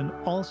Jackson,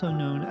 also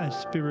known as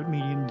Spirit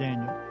Medium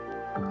Daniel.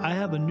 I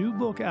have a new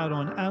book out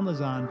on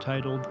Amazon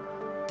titled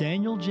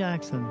Daniel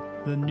Jackson,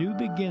 The New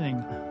Beginning,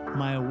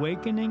 My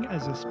Awakening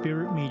as a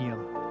Spirit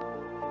Medium.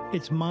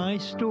 It's my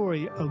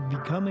story of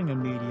becoming a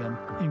medium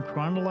in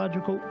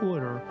chronological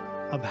order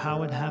of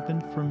how it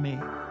happened for me.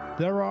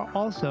 There are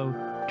also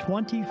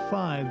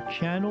 25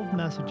 channeled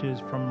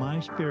messages from my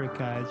spirit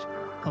guides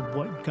of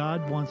what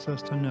God wants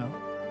us to know.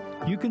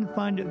 You can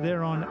find it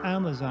there on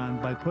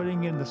Amazon by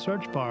putting in the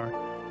search bar,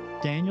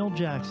 Daniel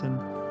Jackson,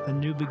 The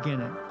New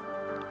Beginning.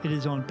 It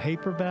is on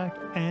paperback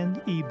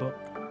and ebook.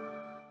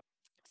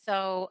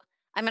 So,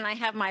 I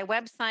have my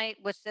website,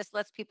 which just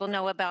lets people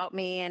know about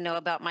me and know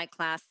about my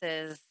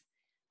classes,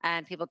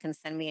 and people can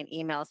send me an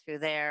email through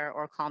there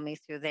or call me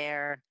through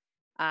there.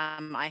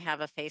 I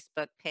have a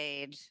Facebook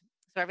page.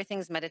 So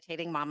everything's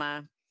Meditating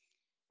Mama.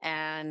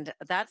 And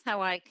that's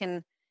how I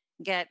can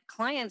get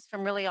clients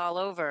from really all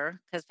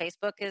over, because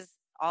Facebook is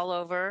all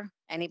over.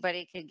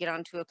 Anybody could get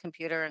onto a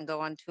computer and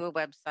go onto a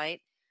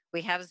website.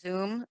 We have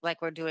Zoom,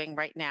 like we're doing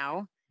right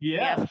now.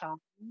 Yeah. We have phones.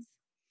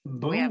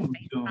 Boom, we have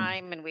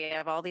FaceTime, and we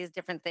have all these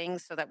different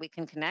things so that we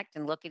can connect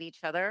and look at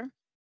each other.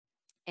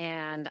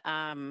 And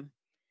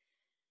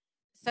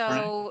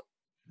so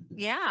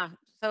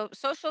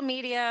social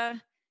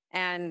media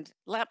and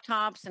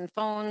laptops and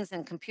phones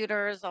and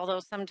computers,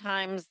 although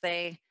sometimes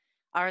they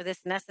are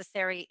this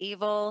necessary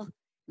evil,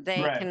 they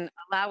can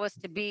allow us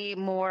to be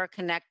more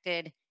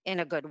connected in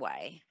a good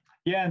way.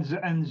 Yeah,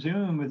 and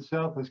Zoom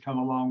itself has come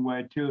a long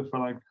way too. For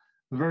like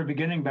the very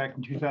beginning back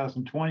in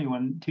 2020,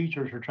 when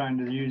teachers were trying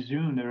to use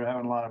Zoom, they were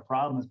having a lot of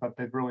problems, but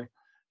they've really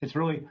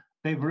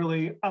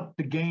upped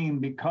the game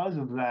because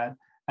of that.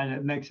 And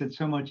it makes it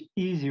so much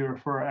easier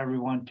for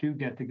everyone to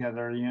get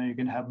together. You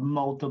can have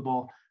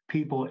multiple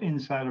people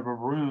inside of a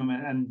room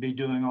and be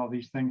doing all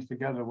these things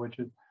together,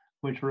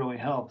 which really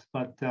helps.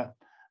 But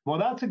well,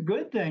 that's a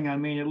good thing. I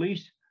mean, at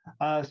least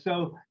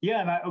so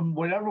yeah. And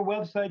whatever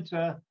websites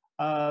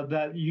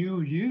that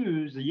you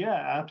use,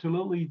 yeah,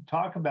 absolutely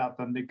talk about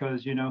them,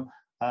 because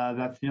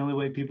that's the only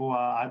way people.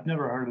 I've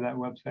never heard of that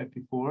website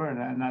before,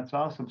 and that's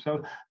awesome.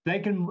 So they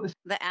can.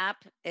 The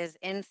app is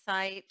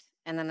Insight,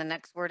 and then the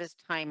next word is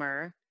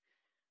Timer.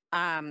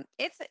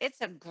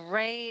 It's a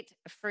great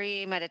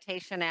free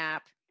meditation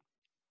app,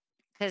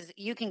 because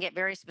you can get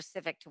very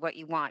specific to what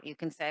you want. You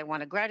can say, I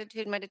want a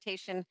gratitude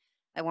meditation.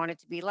 I want it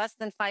to be less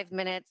than 5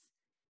 minutes.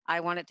 I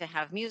want it to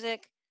have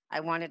music.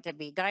 I want it to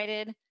be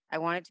guided. I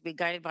want it to be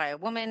guided by a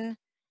woman.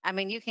 I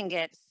mean, you can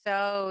get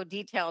so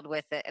detailed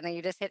with it. And then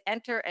you just hit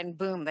enter and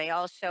boom, they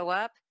all show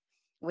up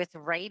with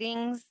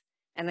ratings.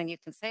 And then you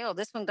can say, oh,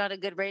 this one got a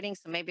good rating,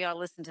 so maybe I'll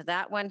listen to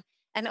that one.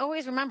 And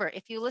always remember,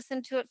 if you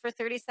listen to it for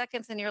 30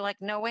 seconds and you're like,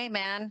 no way,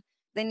 man,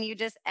 then you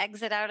just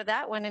exit out of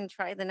that one and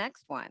try the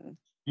next one.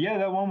 Yeah,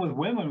 that one with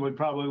women would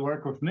probably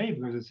work with me,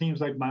 because it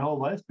seems like my whole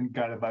life's been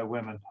guided by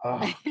women.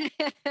 Oh.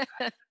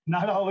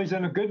 Not always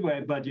in a good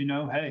way, but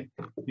hey,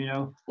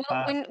 well,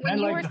 when men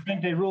you like to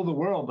think they rule the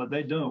world, but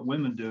they don't.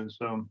 Women do.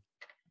 So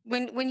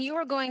when you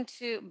were going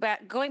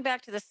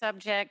back to the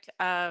subject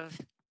of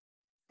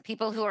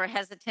people who are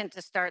hesitant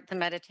to start the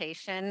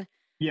meditation.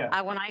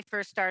 Yeah. When I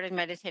first started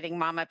meditating,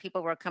 Mama,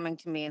 people were coming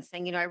to me and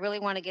saying, I really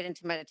want to get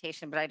into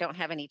meditation, but I don't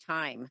have any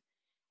time.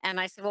 And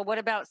I said, well, what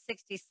about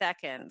 60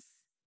 seconds?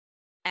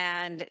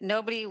 And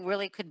nobody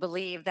really could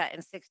believe that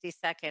in 60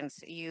 seconds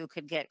you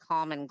could get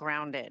calm and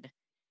grounded.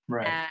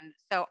 Right. And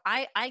so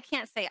I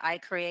can't say I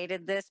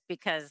created this,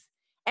 because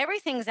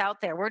everything's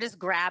out there. We're just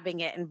grabbing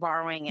it and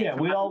borrowing it. Yeah,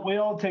 we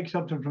all take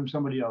something from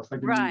somebody else.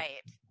 Like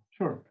right.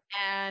 Sure.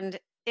 And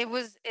it's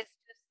just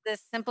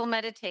this simple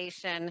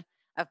meditation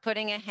of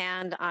putting a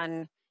hand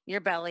on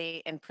your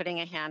belly and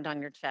putting a hand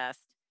on your chest,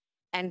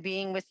 and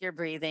being with your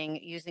breathing,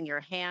 using your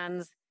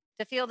hands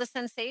to feel the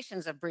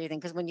sensations of breathing.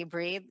 Because when you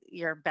breathe,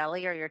 your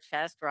belly or your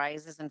chest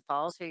rises and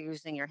falls. So you're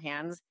using your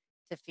hands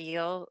to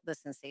feel the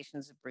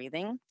sensations of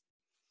breathing.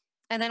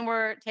 And then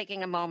we're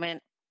taking a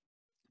moment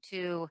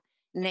to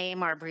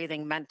name our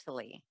breathing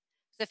mentally.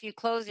 So if you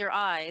close your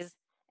eyes,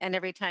 and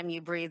every time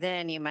you breathe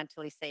in, you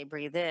mentally say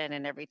breathe in.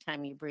 And every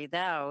time you breathe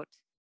out,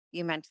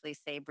 you mentally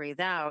say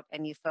breathe out.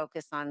 And you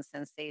focus on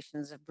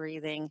sensations of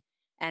breathing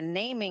and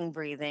naming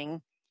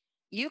breathing.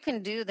 You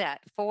can do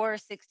that for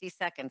 60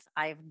 seconds.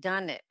 I've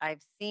done it.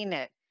 I've seen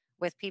it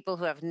with people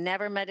who have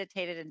never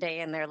meditated a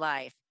day in their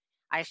life.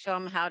 I show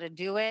them how to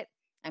do it.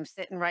 I'm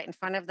sitting right in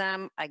front of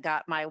them. I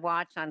got my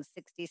watch on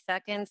 60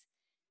 seconds.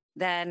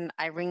 Then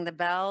I ring the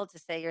bell to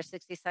say your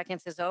 60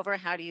 seconds is over.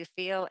 How do you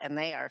feel? And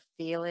they are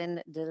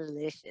feeling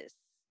delicious.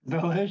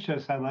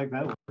 Delicious. I like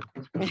that word.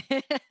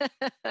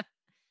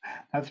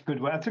 That's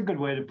good. That's a good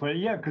way to put it.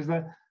 Yeah, because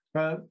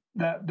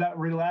that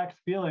relaxed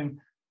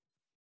feeling,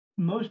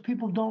 most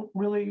people don't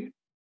really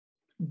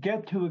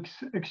get to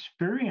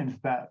experience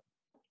that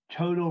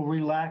total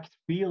relaxed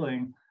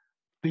feeling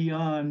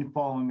beyond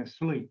falling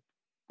asleep.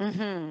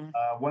 Mm-hmm.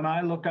 When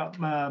I look up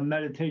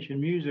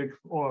meditation music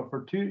or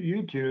for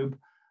YouTube,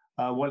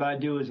 what I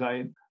do is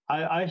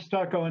I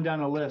start going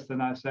down a list,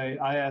 and I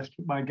ask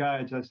my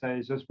guides, I say,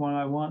 is this one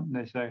I want? And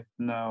they say,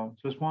 no.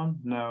 Is this one?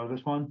 No.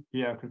 This one?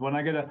 Yeah. Because when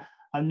I get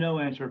a no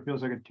answer, it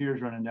feels like a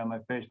tear's running down my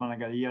face. When I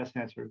get a yes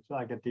answer,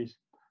 I get these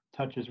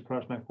touches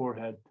across my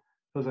forehead.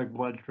 It feels like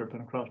blood dripping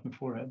across my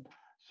forehead.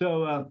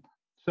 So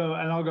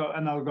and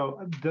I'll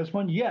go, this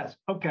one? Yes.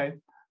 Okay.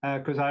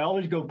 Because I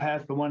always go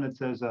past the one that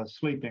says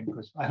sleeping,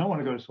 because I don't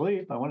want to go to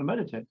sleep. I want to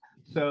meditate.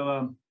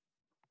 So,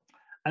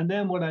 and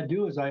then what I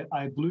do is I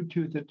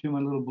Bluetooth it to my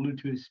little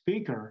Bluetooth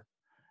speaker,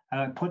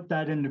 and I put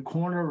that in the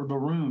corner of the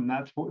room.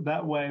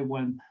 That way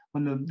when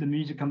the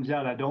music comes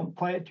out, I don't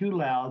play it too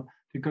loud,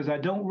 because I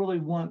don't really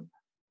want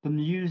the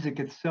music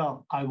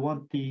itself. I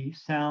want the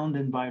sound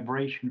and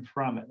vibration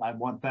from it. I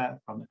want that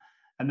from it.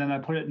 And then I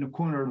put it in the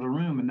corner of the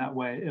room, and that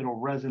way it'll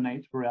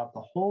resonate throughout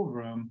the whole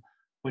room,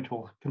 which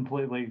will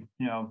completely,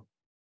 go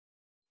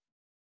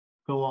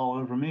all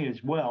over me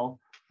as well,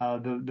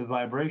 the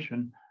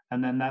vibration.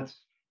 And then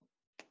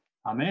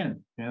I'm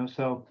in,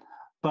 so,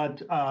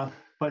 but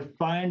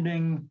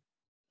finding,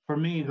 for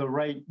me, the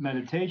right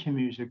meditation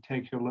music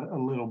takes a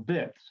little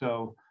bit.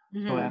 So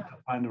I have to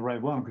find the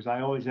right one, because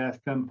I always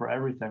ask them for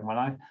everything.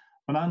 I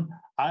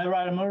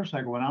ride a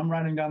motorcycle, when I'm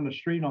riding down the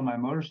street on my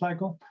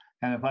motorcycle,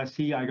 and if I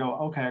see, I go,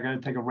 okay, I got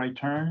to take a right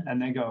turn.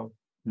 And they go,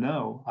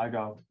 no. I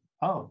go,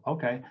 oh,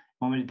 okay.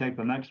 Want me to take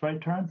the next right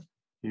turn?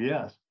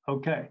 Yes.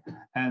 Okay.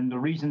 And the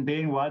reason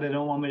being why they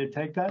don't want me to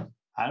take that,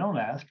 I don't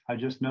ask. I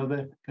just know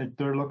that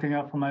they're looking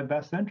out for my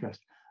best interest.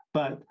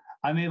 But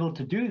I'm able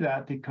to do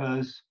that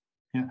because,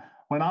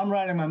 when I'm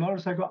riding my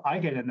motorcycle, I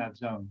get in that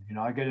zone.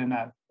 I get in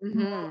that.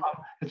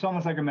 It's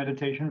almost like a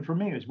meditation for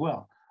me as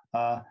well.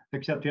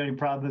 Except the only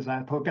problem is I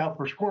have to look out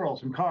for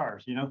squirrels and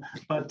cars,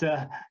 But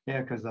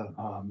yeah, because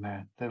oh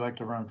man, they like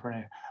to run for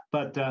you.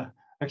 But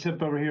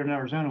except over here in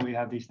Arizona, we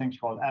have these things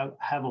called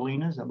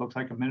javelinas that looks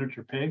like a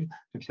miniature pig,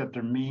 except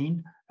they're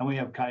mean. And we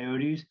have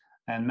coyotes,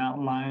 and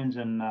mountain lions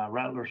and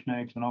rattler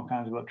snakes and all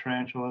kinds of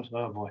tarantulas.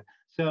 Oh boy.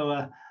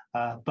 So,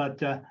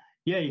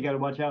 yeah, you got to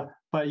watch out.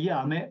 But yeah,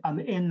 I'm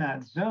in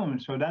that zone.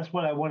 So that's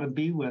what I want to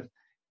be with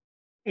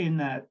in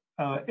that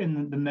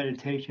in the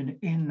meditation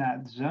in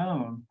that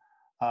zone.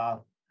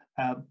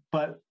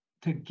 But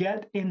to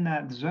get in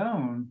that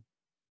zone,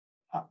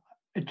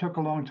 it took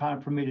a long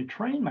time for me to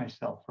train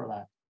myself for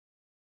that.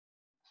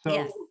 So,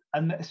 Yes.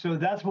 and so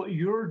that's what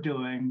you're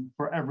doing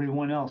for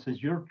everyone else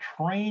is you're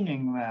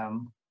training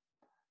them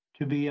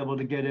to be able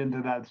to get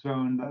into that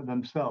zone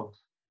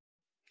themselves.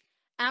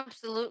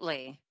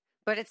 Absolutely.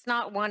 But it's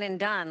not one and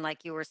done,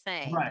 like you were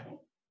saying. Right.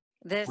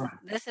 This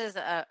is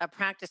a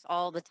practice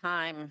all the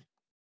time.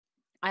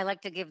 I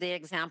like to give the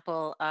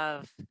example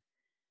of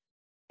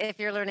if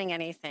you're learning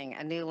anything,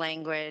 a new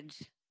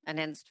language, an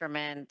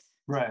instrument,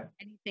 Right.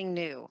 anything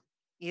new,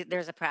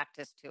 there's a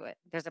practice to it.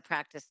 There's a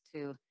practice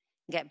to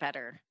get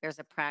better. There's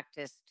a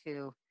practice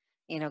to,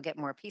 get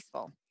more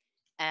peaceful.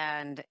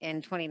 And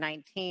in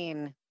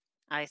 2019,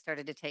 I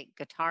started to take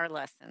guitar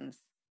lessons,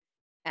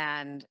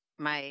 and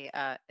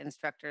my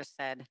instructor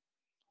said,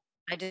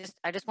 I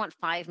just want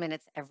 5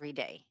 minutes every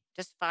day,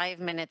 just 5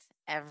 minutes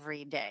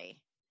every day.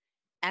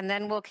 And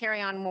then we'll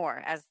carry on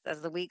more as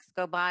the weeks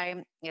go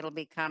by. It'll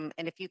become,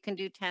 and if you can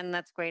do 10,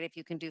 that's great. If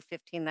you can do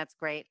 15, that's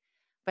great.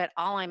 But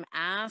all I'm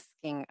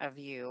asking of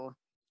you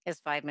is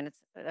 5 minutes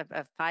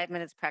of 5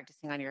 minutes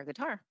practicing on your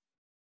guitar.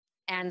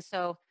 And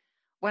so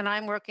when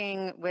I'm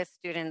working with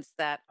students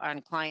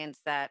on clients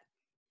that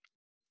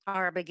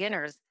are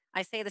beginners,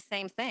 I say the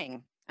same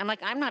thing. I'm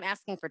like, I'm not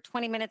asking for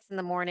 20 minutes in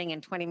the morning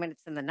and 20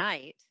 minutes in the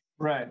night.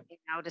 Right.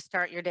 To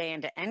start your day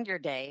and to end your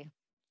day.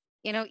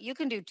 You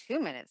can do 2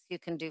 minutes, you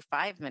can do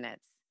 5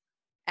 minutes.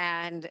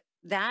 And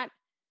that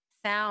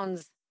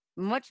sounds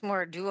much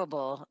more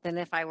doable than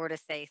if I were to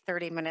say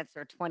 30 minutes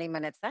or 20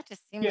 minutes. That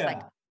just seems like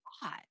a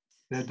lot.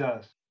 It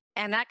does.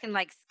 And that can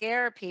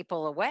scare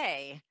people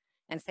away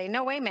and say,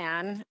 no way,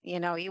 man,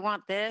 you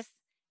want this?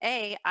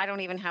 I don't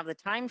even have the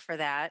time for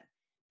that.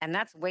 And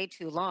that's way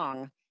too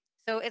long.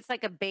 So it's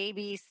like a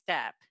baby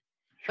step.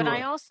 Sure. But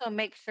I also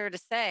make sure to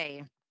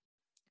say,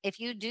 if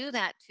you do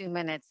that 2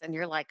 minutes and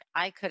you're like,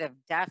 I could have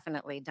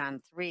definitely done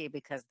 3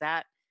 because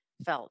that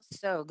felt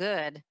so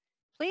good,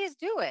 please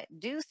do it.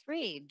 Do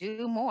 3,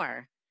 do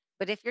more.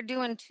 But if you're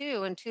doing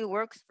 2 and 2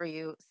 works for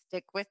you,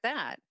 stick with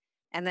that.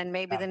 And then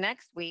maybe the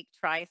next week,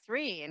 try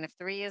 3. And if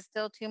 3 is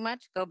still too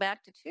much, go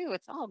back to 2.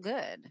 It's all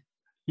good.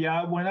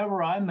 Yeah,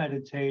 whenever I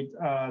meditate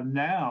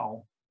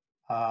now,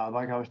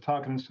 like I was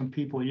talking to some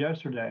people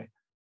yesterday,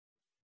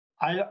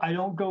 I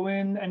don't go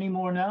in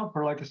anymore now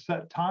for like a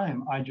set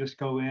time. I just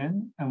go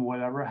in and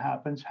whatever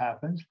happens,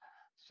 happens.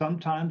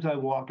 Sometimes I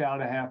walk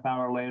out a half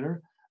hour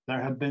later. There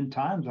have been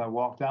times I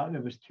walked out and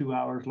it was 2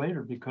 hours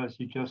later because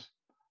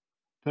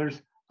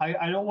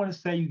I don't want to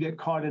say you get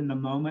caught in the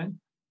moment,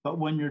 but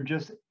when you're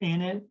just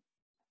in it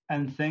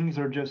and things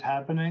are just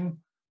happening,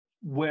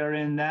 where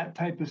in that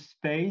type of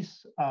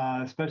space,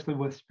 especially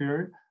with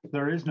spirit,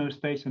 there is no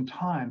space and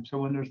time. So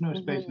when there's no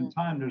space and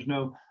time,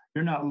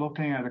 you're not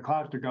looking at a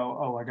clock to go,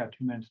 oh, I got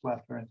 2 minutes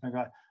left or anything like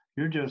that.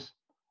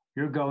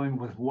 You're going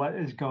with what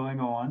is going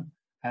on.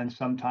 And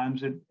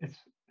sometimes it's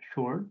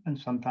short and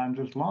sometimes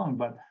it's long,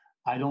 but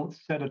I don't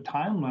set a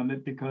time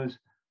limit because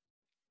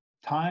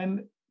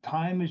time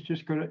is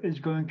just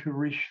going to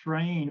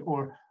restrain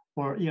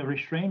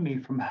restrain me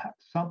from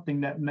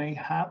something that may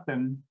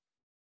happen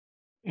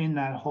in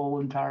that whole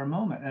entire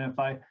moment. And if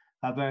I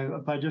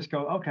just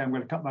go, okay, I'm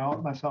going to cut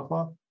myself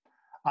off,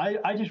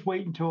 I just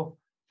wait until,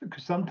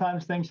 because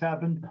sometimes things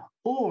happen,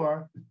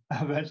 or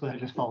eventually I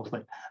just fall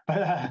asleep.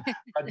 And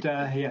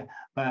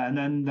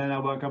then I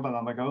wake up and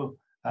I'm like, oh.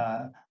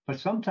 But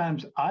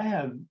sometimes I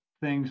have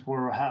things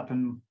where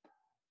happen.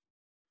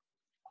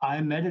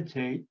 I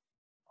meditate.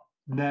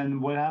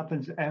 Then what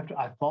happens after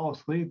I fall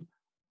asleep?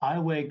 I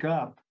wake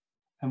up,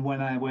 and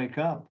when I wake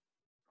up,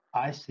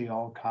 I see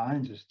all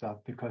kinds of stuff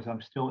because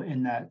I'm still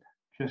in that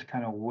just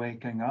kind of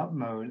waking up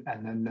mode,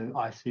 and then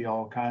I see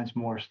all kinds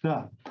more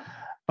stuff.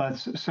 But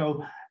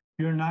so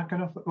you're not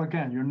going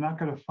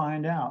to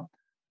find out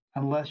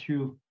unless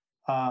you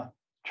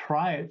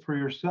try it for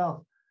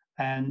yourself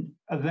and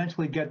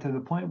eventually get to the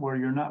point where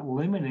you're not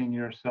limiting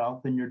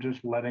yourself and you're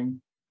just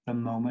letting the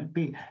moment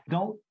be.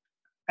 Don't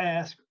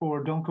ask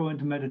or don't go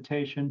into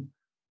meditation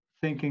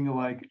thinking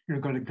like you're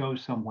going to go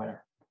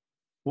somewhere.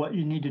 What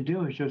you need to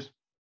do is you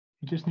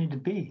just need to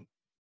be.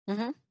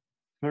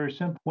 Very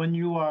simple. When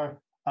you are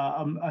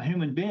a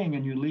human being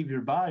and you leave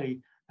your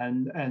body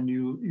and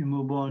you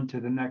move on to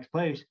the next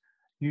place,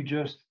 you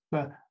just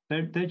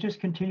they just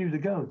continue to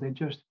go. They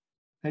just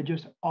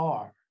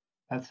are.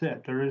 That's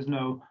it. There is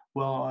no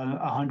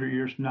 100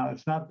 years from now.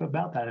 It's not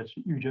about that. It's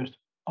you just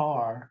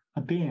are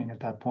a being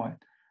at that point,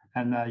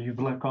 and you've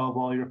let go of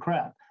all your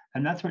crap.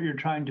 And that's what you're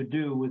trying to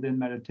do within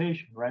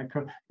meditation, right?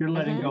 You're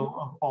letting go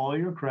of all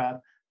your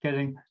crap,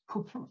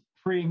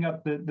 freeing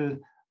up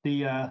your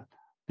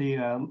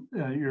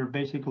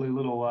basically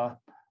little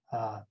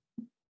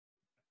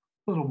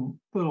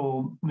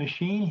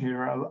machine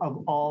here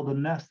of all the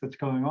mess that's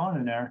going on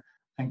in there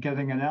and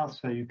getting it out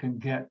so you can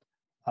get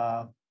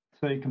so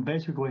you can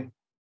basically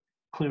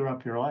clear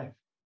up your life.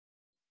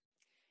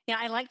 Yeah,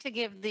 I like to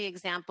give the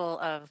example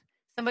of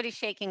somebody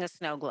shaking a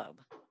snow globe.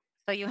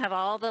 So you have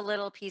all the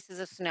little pieces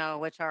of snow,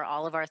 which are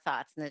all of our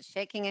thoughts, and it's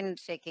shaking and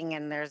shaking,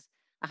 and there's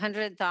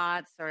 100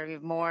 thoughts or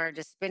more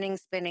just spinning,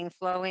 spinning,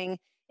 flowing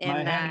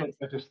My in hand that looks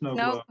like a snow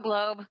snow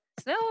globe. globe.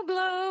 Snow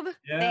globe.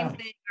 Same Yeah.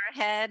 thing. Our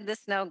head, the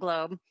snow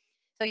globe.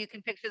 So you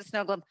can picture the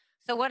snow globe.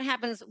 So what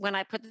happens when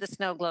I put the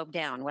snow globe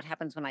down? What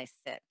happens when I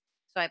sit?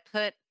 So I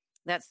sit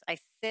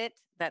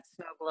that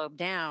snow globe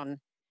down,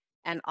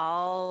 and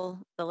all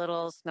the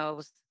little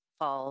snows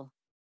fall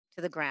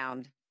to the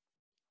ground.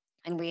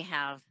 And we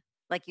have,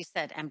 like you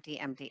said, empty,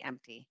 empty,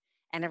 empty.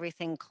 And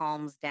everything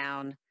calms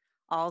down.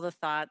 All the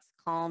thoughts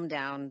calm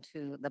down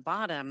to the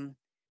bottom.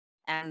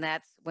 And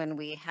that's when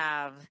we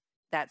have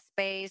that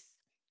space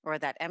or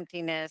that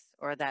emptiness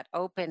or that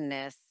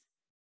openness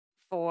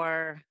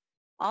for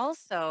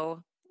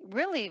also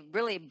really,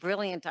 really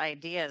brilliant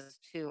ideas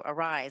to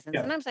arise. And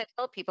Yeah. sometimes I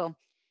tell people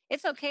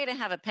it's okay to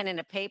have a pen and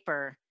a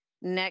paper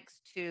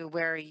next to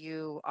where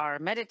you are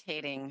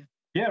meditating.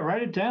 Yeah,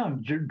 write it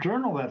down.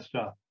 Journal that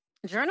stuff.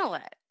 Journal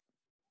it,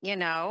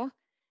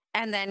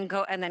 and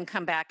then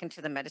come back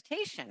into the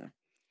meditation.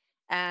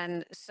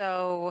 And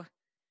so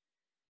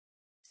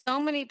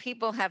many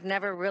people have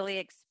never really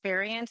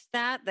experienced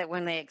that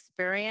when they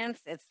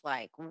experience, it's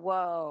like,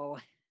 whoa,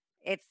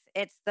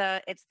 it's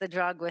the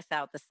drug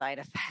without the side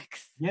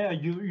effects. Yeah,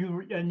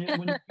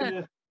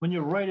 when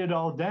you write it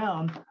all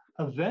down,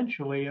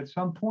 eventually at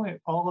some point,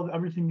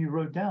 everything you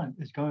wrote down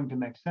is going to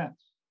make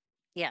sense.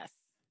 Yes.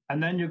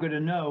 And then you're going to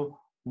know,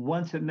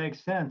 once it makes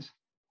sense,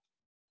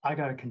 I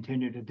got to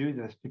continue to do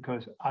this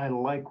because I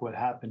like what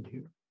happened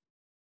here.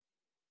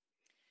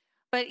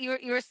 But you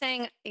were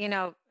saying,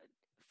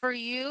 for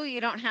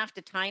you don't have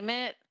to time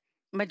it.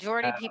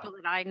 Majority of people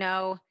that I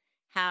know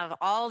have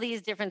all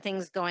these different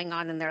things going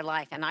on in their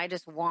life, and I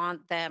just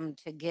want them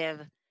to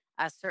give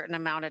a certain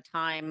amount of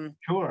time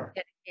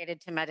dedicated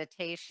to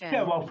meditation.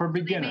 Yeah, well, for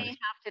beginners. They may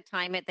have to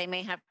time it. They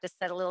may have to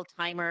set a little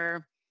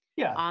timer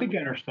on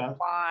beginner stuff.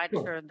 Watch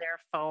or their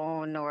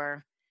phone,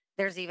 or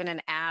there's even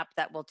an app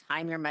that will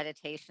time your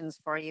meditations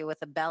for you with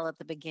a bell at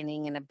the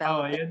beginning and a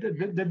bell. Oh, yeah,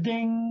 the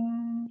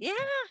ding.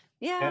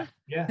 Yeah.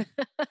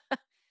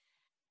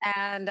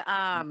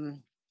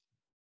 And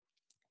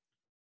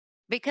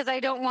because I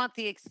don't want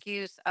the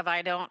excuse of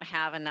I don't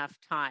have enough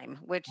time,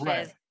 which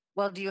is,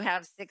 well, do you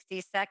have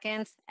 60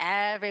 seconds?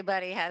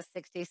 Everybody has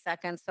 60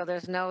 seconds. So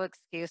there's no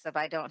excuse of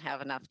I don't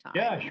have enough time.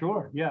 Yeah,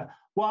 sure. Yeah.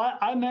 Well,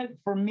 I meant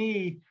for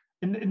me,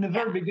 in the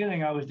very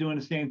beginning, I was doing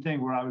the same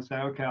thing where I would say,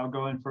 okay, I'll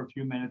go in for a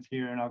few minutes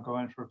here and I'll go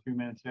in for a few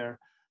minutes there,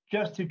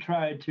 just to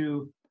try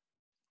to,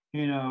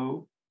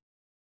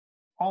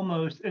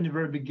 almost in the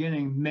very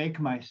beginning, make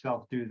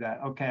myself do that.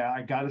 Okay,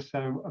 I got to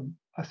set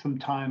some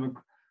time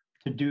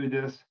to do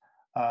this.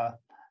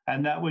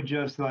 And that would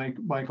just like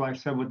I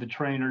said with the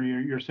trainer,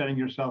 you're setting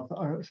yourself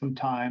some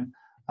time,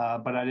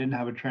 but I didn't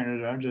have a trainer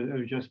there. It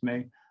was just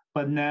me.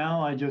 But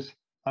now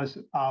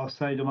I'll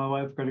say to my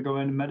wife, got to go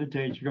in and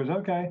meditate. She goes,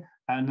 okay.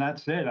 And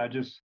that's it. I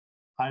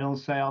don't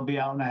say I'll be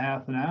out in a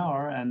half an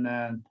hour and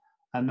then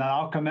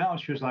I'll come out.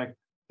 She was like,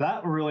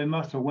 that really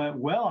must have went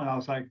well. And I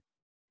was like,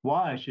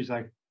 why? She's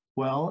like,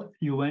 well,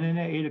 you went in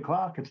at 8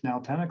 o'clock. It's now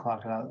 10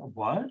 o'clock. And I was,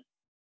 what?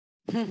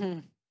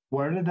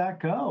 Where did that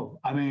go?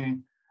 I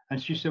mean,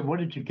 and she said, what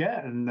did you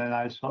get? And then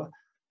I saw,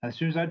 as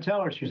soon as I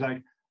tell her, she's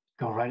like,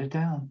 go write it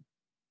down.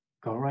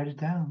 Go write it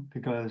down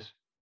because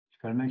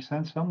it's going to make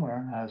sense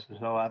somewhere. I said,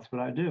 so that's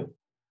what I do.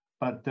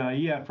 But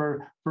yeah,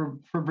 for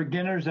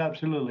beginners,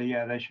 absolutely.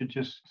 Yeah, they should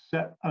just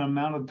set an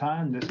amount of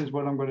time. This is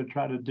what I'm going to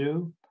try to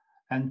do.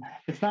 And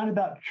it's not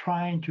about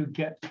trying to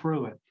get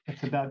through it.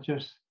 It's about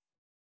just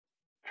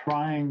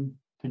trying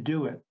to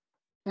do it.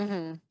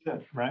 Mm-hmm.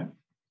 Right?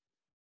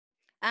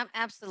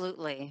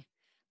 Absolutely.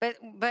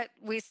 But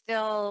we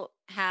still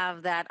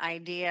have that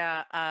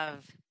idea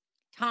of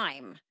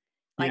time.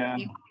 Like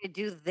you could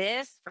do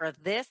this for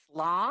this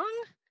long.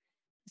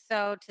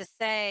 So to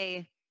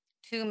say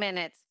 2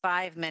 minutes,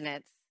 5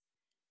 minutes,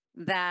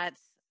 that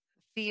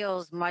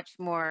feels much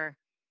more,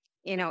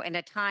 in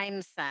a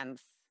time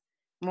sense,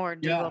 more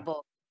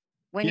doable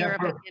when you're a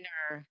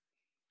beginner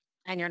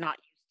and you're not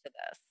used to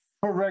this.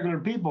 For regular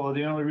people,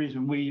 the only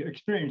reason we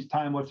experience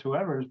time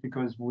whatsoever is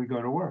because we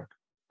go to work.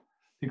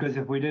 Because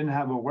if we didn't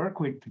have a work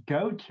week to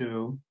go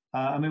to,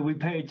 we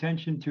pay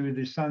attention to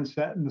the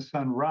sunset and the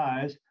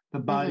sunrise. The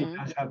body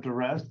does have to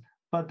rest,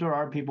 but there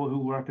are people who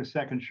work a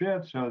second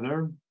shift, so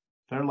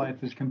their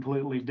life is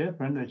completely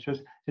different.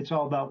 It's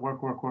all about work,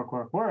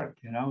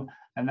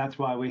 and that's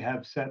why we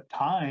have set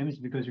times,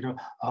 because you go,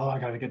 oh, I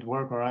got to get to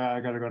work, or I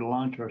got to go to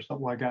lunch, or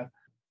something like that.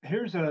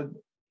 Here's a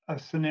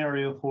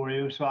scenario for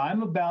you. So my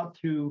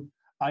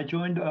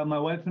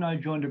wife and I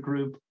joined a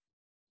group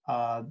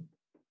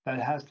that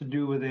has to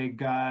do with a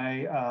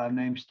guy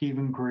named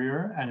Stephen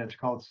Greer, and it's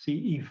called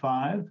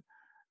CE5.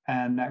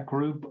 And that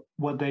group,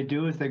 what they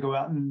do is they go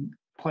out in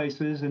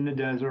places in the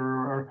desert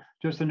or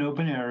just an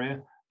open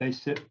area. They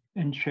sit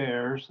in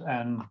chairs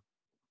and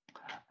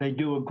they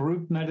do a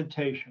group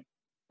meditation.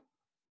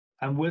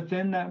 And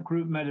within that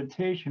group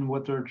meditation,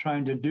 what they're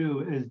trying to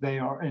do is they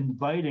are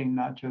inviting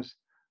not just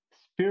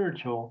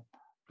spiritual,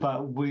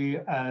 but we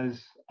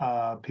as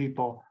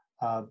people,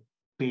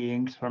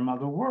 beings from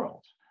other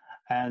worlds.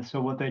 And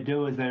so what they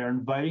do is they're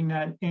inviting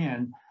that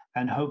in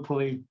and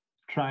hopefully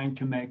trying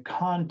to make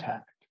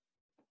contact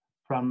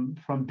from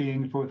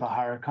beings with a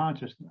higher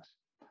consciousness.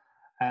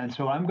 And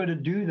so I'm going to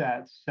do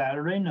that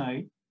Saturday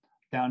night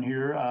down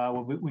here.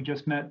 We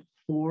just met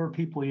 4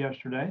 people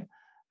yesterday.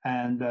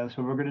 And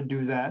so we're going to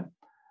do that.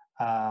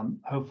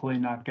 Hopefully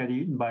not get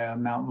eaten by a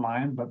mountain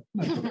lion, but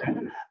that's okay.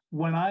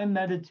 When I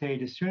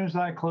meditate, as soon as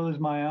I close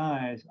my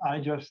eyes, I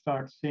just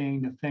start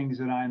seeing the things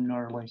that I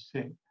normally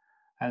see.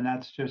 And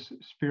that's just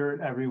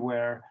spirit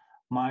everywhere.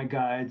 My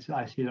guides,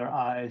 I see their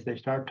eyes, they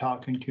start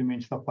talking to me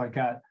and stuff like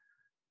that.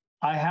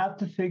 I have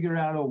to figure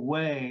out a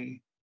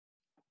way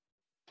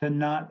to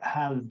not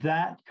have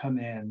that come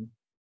in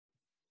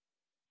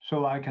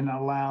so I can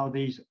allow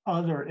these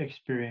other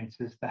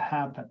experiences to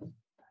happen.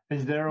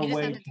 Is there a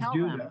way to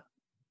do that?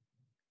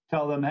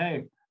 Tell them,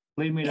 hey,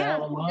 leave me the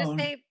hell alone.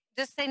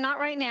 Just say not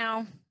right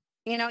now.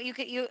 You know, you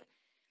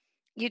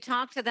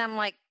talk to them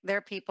like they're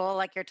people,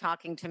 like you're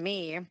talking to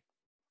me.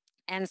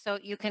 And so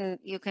you can,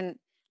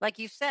 like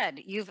you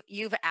said,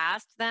 you've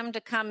asked them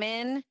to come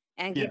in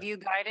and give you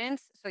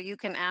guidance. So you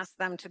can ask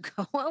them to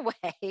go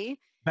away.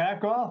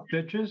 Back off,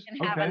 bitches.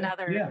 And have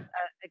another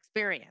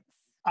experience.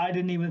 I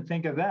didn't even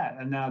think of that.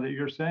 And now that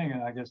you're saying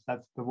it, I guess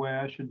that's the way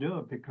I should do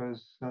it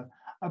because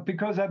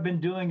I've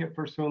been doing it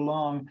for so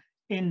long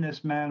in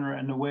this manner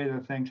and the way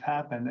that things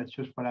happen. That's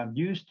just what I'm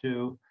used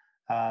to.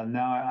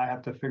 Now I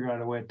have to figure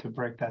out a way to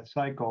break that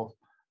cycle.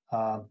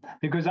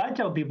 Because I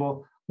tell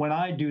people when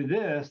I do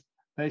this,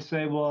 they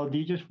say, well, do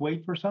you just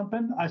wait for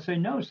something? I say,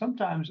 no,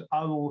 sometimes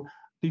I will,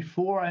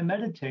 before I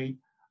meditate,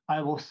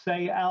 I will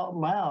say out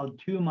loud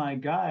to my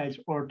guides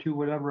or to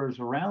whatever is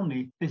around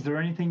me, is there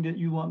anything that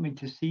you want me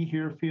to see,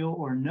 hear, feel,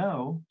 or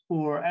know?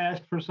 Or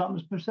ask for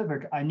something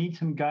specific. I need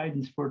some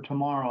guidance for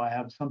tomorrow. I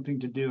have something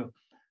to do.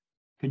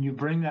 Can you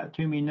bring that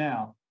to me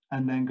now?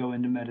 And then go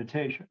into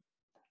meditation.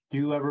 Do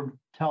you ever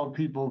tell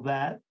people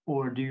that,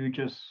 or do you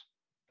just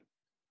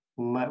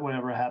let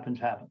whatever happens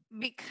happen?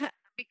 Because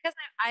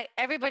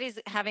everybody's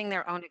having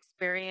their own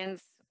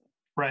experience.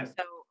 Right.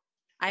 So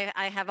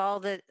I have all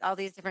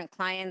these different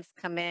clients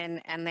come in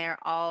and they're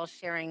all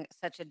sharing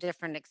such a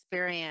different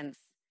experience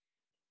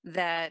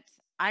that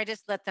I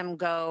just let them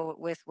go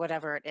with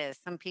whatever it is.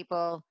 Some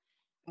people,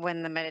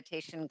 when the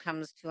meditation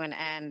comes to an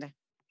end,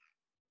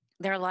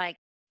 they're like,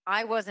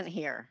 I wasn't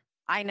here.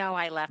 I know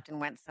I left and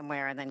went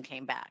somewhere and then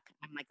came back.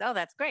 I'm like, oh,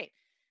 that's great.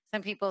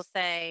 Some people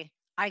say,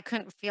 I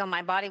couldn't feel,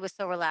 my body was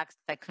so relaxed,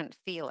 I couldn't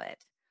feel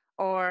it.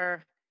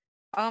 Or,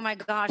 oh my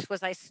gosh,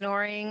 was I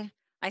snoring?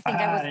 I think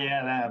I was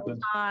that the whole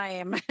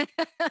time.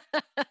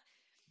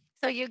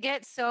 So you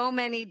get so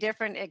many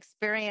different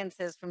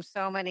experiences from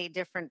so many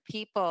different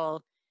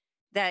people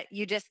that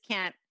you just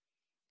can't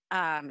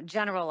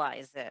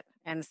generalize it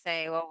and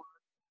say, well,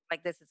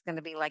 like this, it's going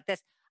to be like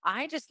this.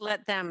 I just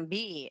let them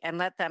be and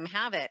let them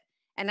have it.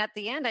 And at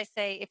the end, I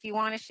say, if you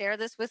want to share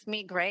this with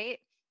me, great.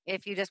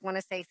 If you just want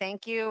to say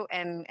thank you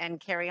and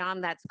carry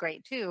on, that's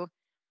great too.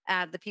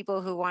 The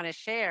people who want to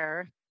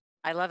share,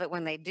 I love it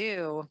when they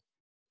do.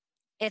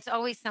 It's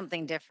always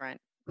something different.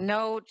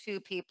 No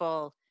 2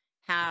 people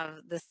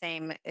have the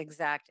same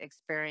exact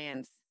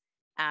experience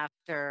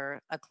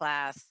after a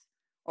class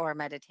or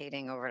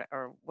meditating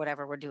or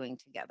whatever we're doing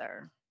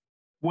together.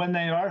 When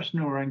they are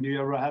snoring, do you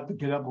ever have to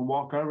get up and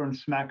walk over and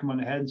smack them on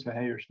the head and say,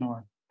 hey, you're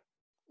snoring?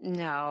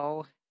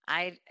 No,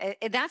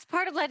 that's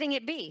part of letting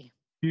it be.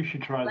 You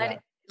should try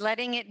that.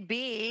 Letting it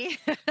be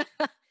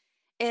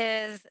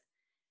is,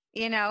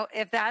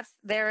 if that's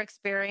their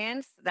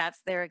experience,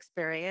 that's their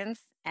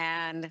experience.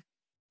 And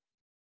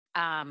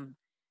I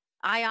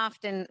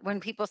often, when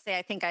people say,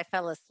 I think I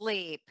fell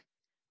asleep,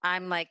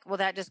 I'm like, well,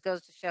 that just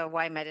goes to show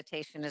why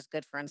meditation is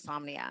good for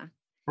insomnia.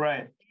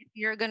 Right. If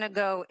you're going to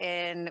go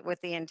in with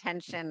the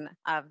intention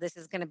of this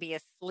is going to be a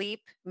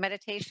sleep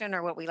meditation,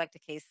 or what we like to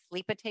call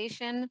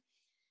sleepitation,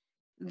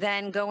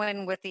 then go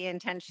in with the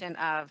intention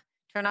of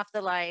turn off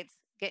the lights,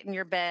 get in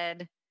your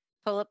bed,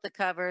 pull up the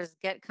covers,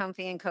 get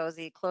comfy and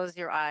cozy, close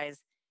your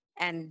eyes,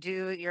 and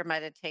do your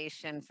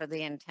meditation for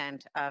the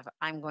intent of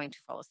I'm going to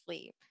fall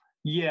asleep.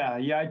 Yeah.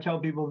 I tell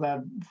people that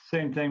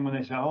same thing when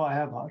they say, oh, I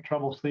have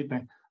trouble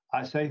sleeping.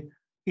 I say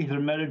either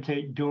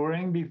meditate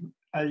during,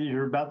 as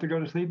you're about to go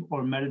to sleep,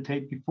 or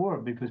meditate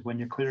before, because when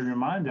you clear your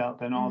mind out,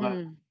 then all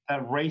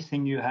that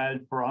racing you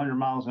had for 100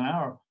 miles an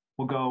hour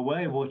will go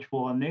away, which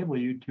will enable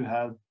you to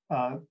have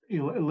at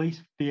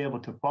least be able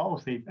to fall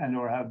asleep and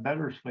or have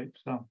better sleep.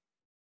 So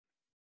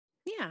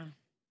yeah.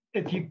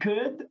 If you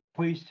could,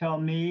 please tell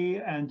me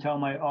and tell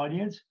my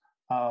audience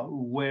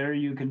where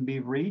you can be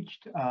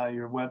reached,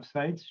 your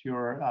websites,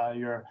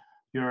 your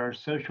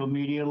social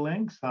media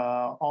links,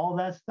 all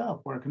that stuff.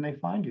 Where can they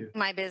find you?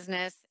 My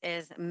business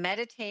is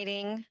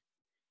meditating,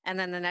 and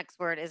then the next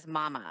word is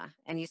mama,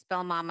 and you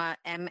spell mama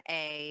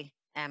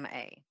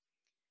M-A-M-A.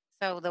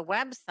 So the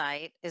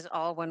website is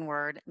all one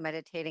word,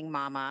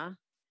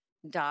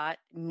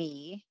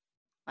 meditatingmama.me,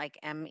 like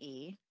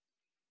M-E.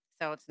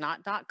 So it's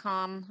not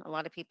 .com. A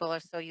lot of people are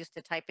so used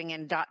to typing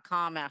in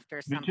 .com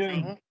after Me too.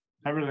 something.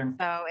 Everything.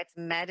 So it's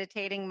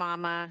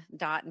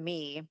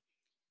meditatingmama.me.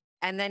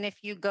 And then if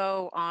you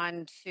go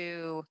on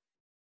to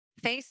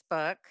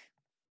Facebook,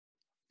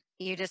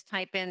 you just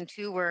type in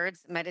 2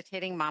 words,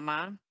 Meditating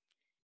Mama.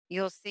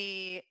 You'll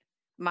see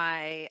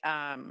my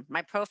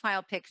my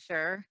profile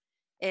picture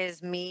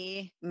is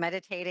me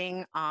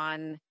meditating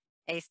on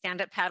a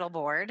stand-up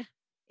paddleboard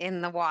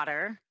in the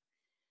water.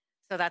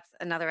 So that's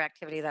another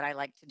activity that I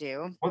like to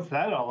do. What's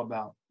that all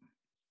about?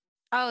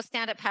 Oh,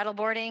 stand-up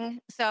paddleboarding.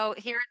 So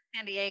here in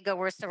San Diego,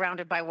 we're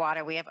surrounded by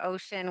water. We have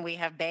ocean, we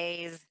have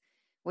bays,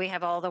 we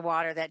have all the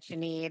water that you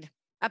need.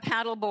 A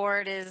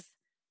paddleboard is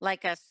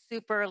like a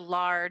super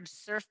large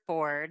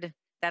surfboard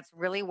that's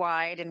really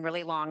wide and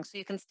really long, so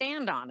you can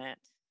stand on it.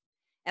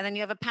 And then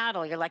you have a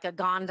paddle. You're like a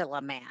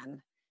gondola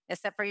man,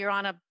 except for you're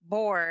on a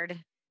board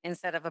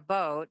instead of a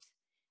boat,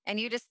 and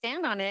you just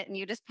stand on it and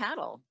you just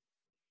paddle.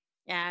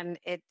 And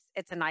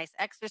it's a nice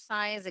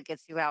exercise. It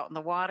gets you out in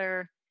the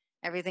water.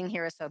 Everything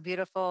here is so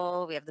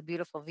beautiful. We have the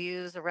beautiful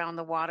views around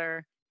the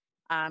water.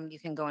 You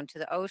can go into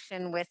the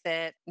ocean with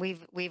it.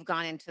 We've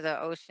gone into the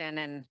ocean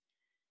and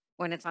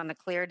when it's on a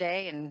clear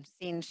day and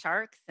seen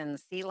sharks and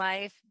sea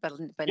life. But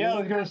Yeah, I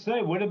was going to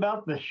say, what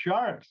about the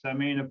sharks? I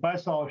mean, if I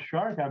saw a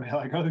shark, I'd be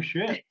like, oh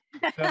shit.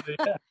 So,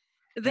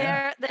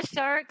 yeah. The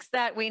sharks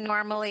that we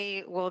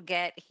normally will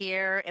get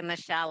here in the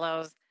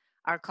shallows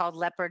are called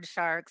leopard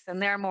sharks,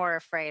 and they're more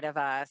afraid of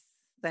us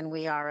than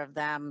we are of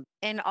them.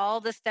 In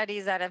all the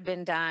studies that have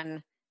been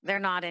done, they're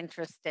not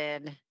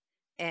interested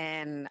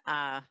in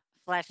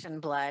flesh and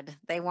blood.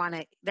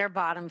 They're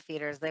bottom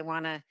feeders. They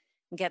want to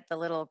get the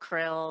little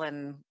krill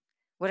and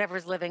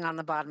whatever's living on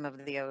the bottom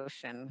of the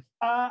ocean.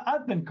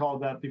 I've been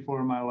called that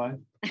before in my life.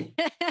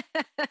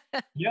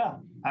 Yeah.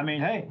 I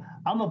mean, hey,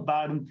 I'm a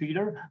bottom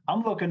feeder.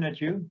 I'm looking at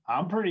you.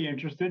 I'm pretty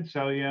interested.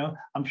 So,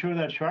 I'm sure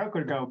that shark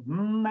would go,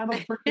 that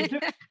looks pretty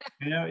good too.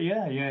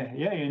 Yeah.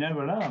 You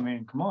never know. I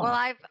mean, come on.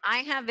 Well, I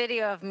have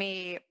video of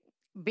me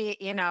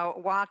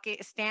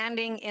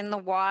standing in the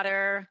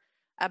water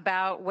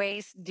about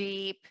waist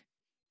deep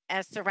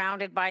as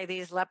surrounded by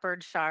these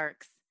leopard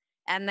sharks.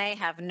 And they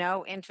have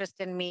no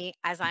interest in me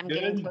as I'm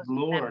getting close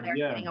to them. They're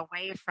getting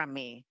away from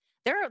me.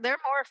 They're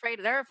more afraid.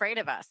 They're afraid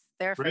of us.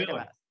 They're afraid of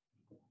us.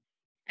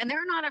 And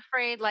they're not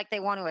afraid like they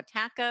want to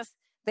attack us.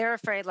 They're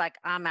afraid like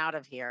I'm out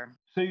of here.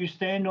 So you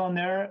stand on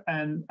there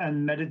and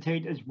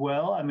meditate as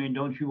well? I mean,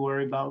 don't you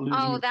worry about losing?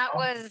 Oh, that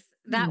was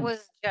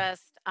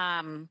just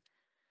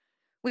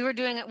we were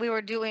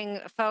doing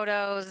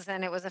photos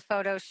and it was a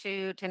photo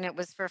shoot and it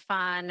was for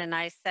fun. And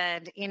I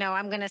said,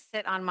 I'm going to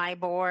sit on my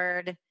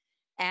board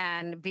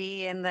and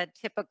be in the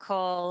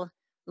typical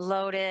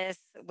lotus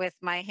with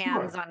my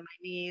hands on my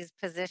knees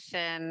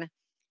position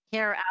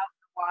here out in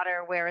the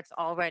water where it's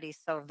already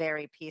so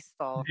very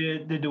peaceful.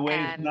 Did the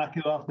waves knock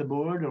you off the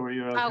board or were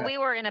you okay? Oh, we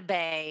were in a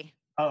bay.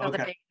 Oh, so okay.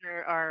 The bays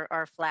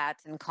are flat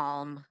and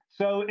calm.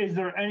 So is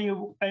there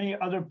any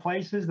other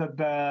places that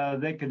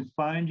they can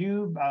find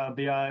you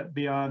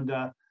beyond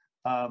I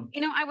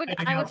would say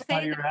out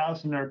of your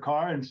house in their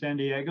car in San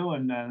Diego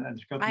and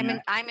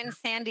I'm in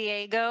San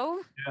Diego.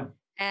 Yeah.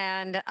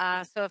 And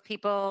so if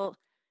people,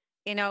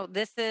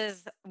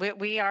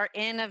 we are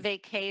in a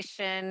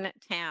vacation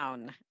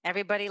town.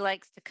 Everybody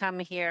likes to come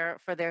here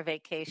for their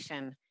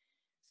vacation.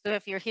 So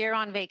if you're here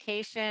on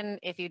vacation,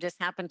 if you just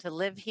happen to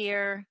live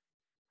here,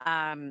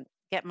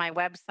 get my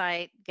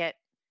website,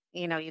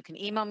 you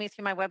can email me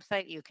through my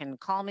website. You can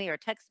call me or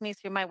text me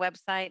through my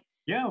website.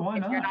 Yeah, why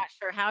not? If you're not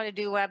sure how to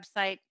do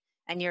website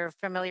and you're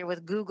familiar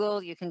with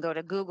Google, you can go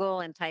to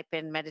Google and type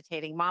in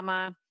Meditating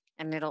Mama.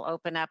 And it'll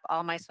open up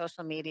all my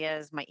social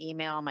medias, my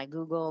email, my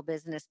Google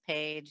business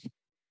page.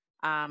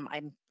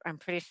 I'm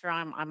pretty sure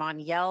I'm on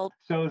Yelp.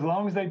 So as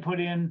long as they put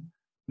in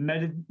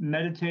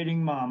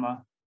Meditating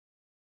Mama,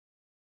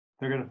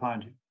 they're going to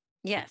find you.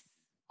 Yes.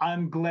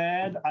 I'm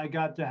glad I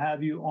got to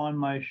have you on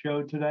my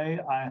show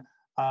today.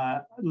 I'm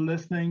going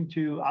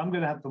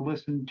to have to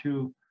listen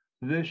to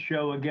this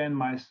show again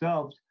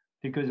myself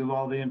because of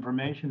all the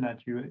information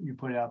that you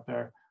put out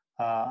there.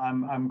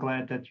 I'm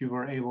glad that you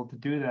were able to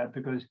do that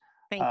because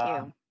thank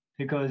you.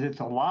 Because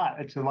it's a lot.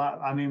 It's a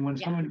lot. I mean, when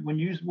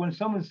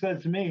someone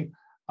says to me,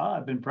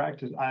 I've been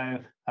practicing, I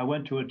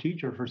went to a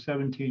teacher for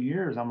 17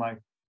 years. I'm like,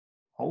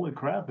 holy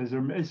crap, is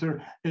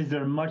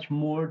there much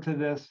more to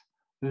this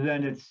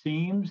than it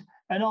seems?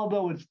 And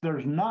although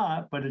there's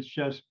not, but it's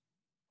just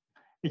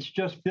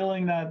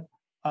feeling that,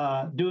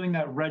 doing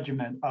that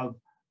regimen of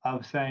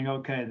saying,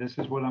 okay, this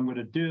is what I'm going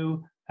to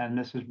do, and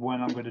this is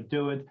when I'm going to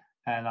do it,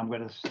 and I'm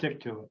going to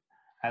stick to it.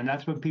 And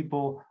that's what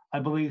people, I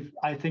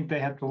think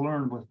they have to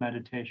learn with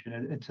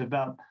meditation. It's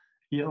about,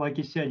 like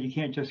you said, you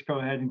can't just go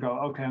ahead and go,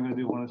 okay, I'm going to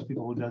be one of those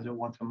people who does it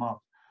once a month.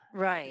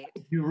 Right.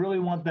 If you really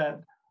want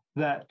that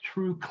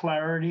true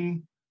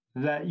clarity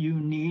that you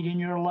need in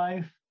your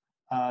life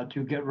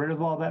to get rid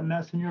of all that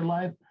mess in your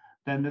life,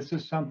 then this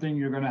is something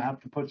you're going to have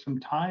to put some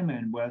time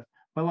in with.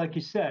 But like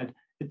you said,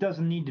 it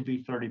doesn't need to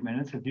be 30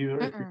 minutes. If you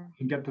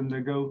can get them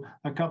to go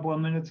a couple of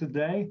minutes a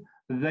day,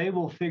 they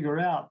will figure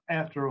out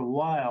after a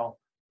while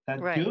that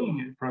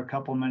doing it for a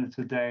couple minutes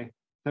a day,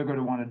 they're going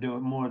to want to do it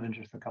more than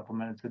just a couple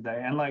minutes a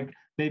day. And like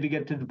maybe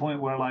get to the point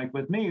where, like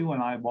with me,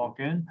 when I walk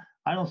in,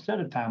 I don't set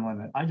a time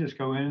limit. I just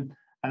go in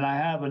and I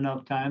have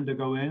enough time to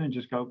go in and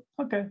just go,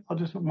 okay, I'll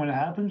just, when it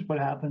happens, what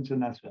happens,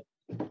 and that's it.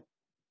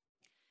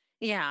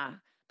 Yeah.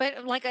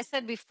 But like I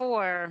said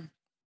before,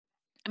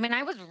 I mean,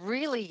 I was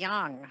really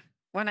young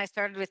when I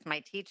started with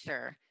my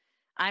teacher.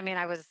 I mean,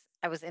 I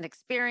was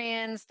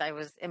inexperienced. I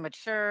was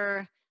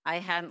immature. I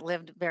hadn't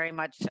lived very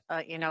much,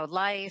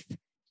 life.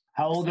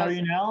 How old are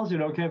you now? Is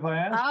it okay if I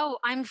ask? Oh,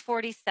 I'm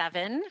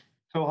 47.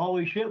 So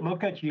holy shit,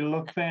 look at you. You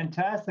look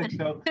fantastic.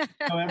 So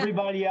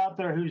everybody out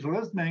there who's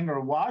listening or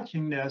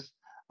watching this,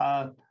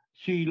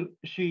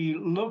 she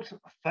looks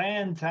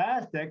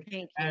fantastic.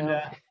 Thank you.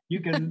 And you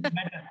can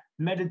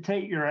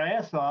meditate your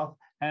ass off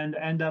and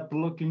end up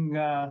looking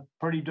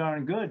pretty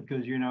darn good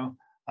because,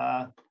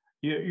 I'm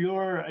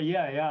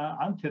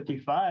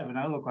 55 and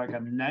I look like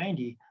I'm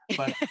 90,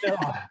 but still,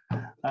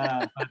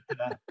 I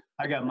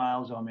got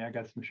miles on me. I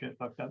got some shit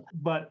fucked up.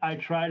 But I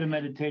try to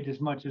meditate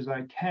as much as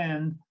I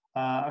can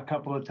a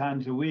couple of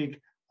times a week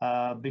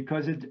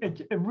because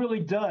it really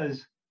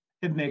does.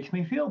 It makes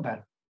me feel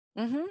better.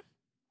 Mm-hmm.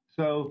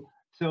 So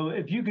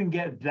if you can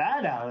get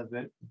that out of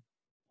it,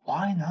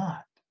 why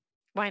not?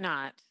 Why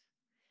not?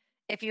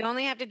 If you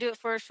only have to do it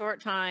for a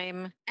short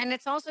time. And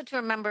it's also to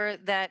remember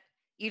that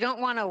you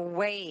don't want to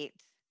wait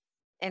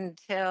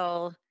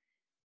until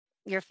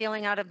you're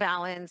feeling out of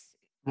balance,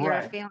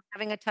 you're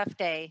having a tough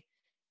day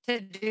to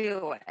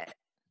do it.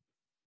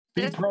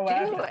 Just do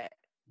it.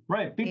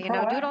 Right. Be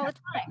proactive. Do it all the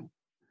time.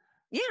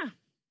 Yeah.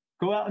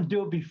 Go out and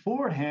do it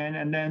beforehand,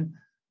 and then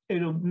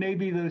it'll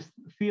maybe those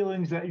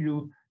feelings that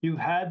you've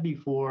had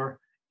before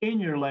in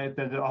your life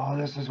that, oh,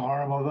 this is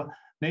horrible.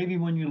 Maybe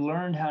when you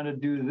learn how to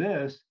do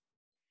this,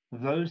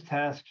 those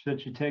tasks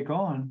that you take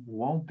on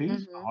won't be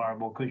so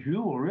horrible because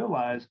you will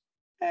realize,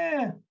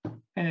 it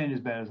ain't as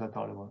bad as I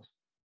thought it was.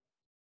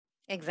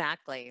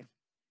 Exactly.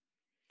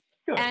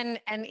 Good.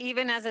 And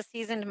even as a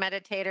seasoned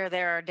meditator,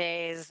 there are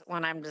days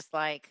when I'm just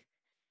like,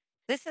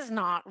 this is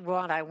not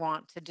what I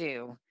want to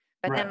do.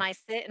 But then I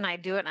sit and I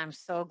do it, and I'm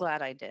so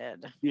glad I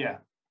did. Yeah,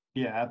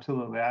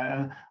 absolutely.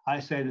 I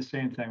say the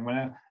same thing.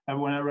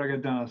 Whenever I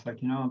get done, it's like,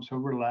 I'm so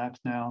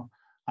relaxed now.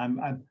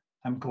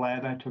 I'm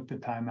glad I took the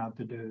time out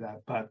to do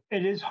that. But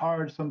it is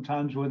hard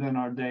sometimes within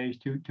our days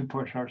to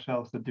push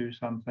ourselves to do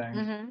something.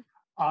 Mm-hmm.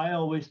 I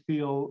always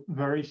feel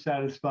very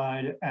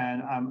satisfied,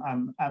 and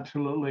I'm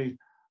absolutely.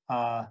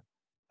 I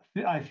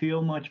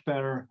feel much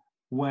better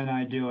when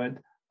I do it.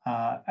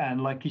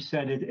 And like you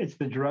said, it's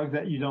the drug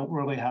that you don't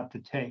really have to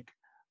take.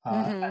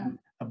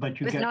 But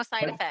you get no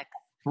side effects.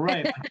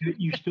 Right. But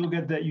you still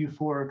get that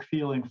euphoric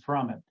feeling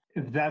from it.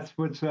 If that's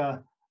what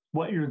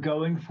you're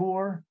going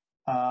for,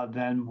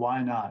 then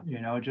why not?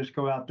 Just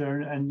go out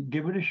there and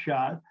give it a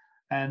shot.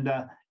 And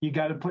you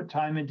got to put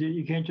time into it.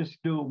 You can't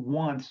just do it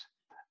once.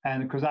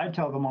 And because I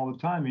tell them all the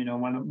time,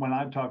 when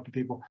I talk to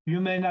people, you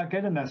may not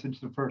get a message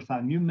the first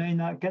time. You may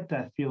not get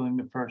that feeling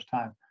the first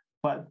time,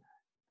 but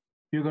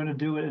you're going to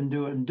do it and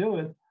do it and do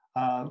it.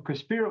 Because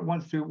Spirit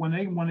wants to, when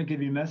they want to give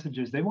you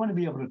messages, they want to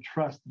be able to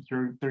trust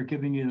that they're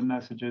giving you the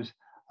messages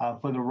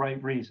for the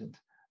right reasons,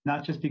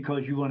 not just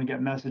because you want to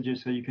get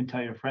messages so you can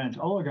tell your friends,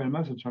 oh, I got a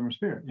message from a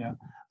spirit. Yeah,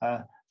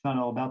 it's not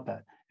all about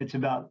that. It's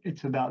about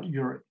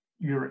your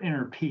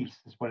inner peace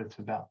is what it's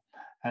about.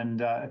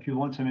 And if you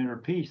want some inner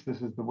peace,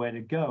 this is the way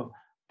to go.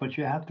 But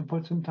you have to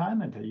put some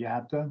time into it. You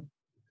have to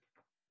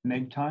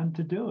make time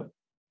to do it.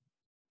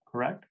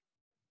 Correct?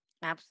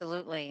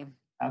 Absolutely.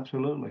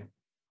 Absolutely.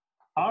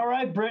 All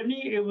right,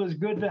 Brittany, it was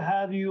good to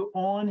have you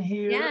on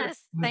here.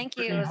 Yes, thank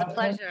you. It was a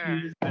pleasure.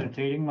 She's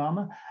Meditating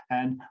Mama,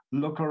 and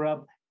look her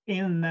up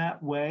in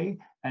that way,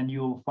 and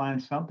you'll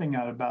find something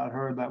out about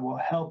her that will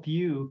help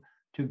you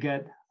to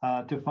get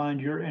to find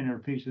your inner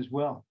peace as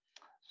well.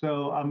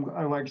 So I'm,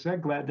 like I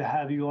said, glad to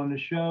have you on the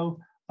show.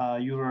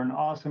 You were an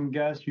awesome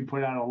guest. You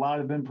put out a lot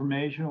of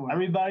information.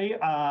 Everybody,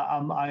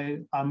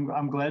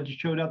 I'm glad you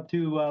showed up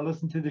to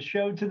listen to the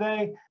show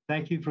today.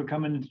 Thank you for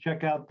coming to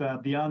check out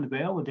Beyond the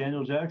Veil with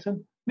Daniel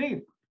Jackson,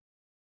 me.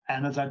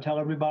 And as I tell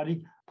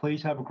everybody,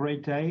 please have a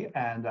great day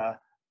and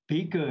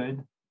be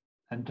good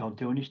and don't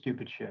do any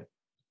stupid shit.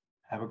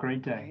 Have a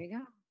great day. There you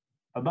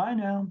go. Bye-bye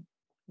now.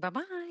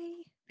 Bye-bye.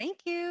 Thank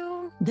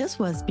you. This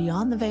was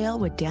Beyond the Veil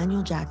with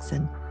Daniel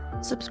Jackson.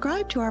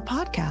 Subscribe to our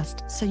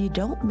podcast so you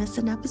don't miss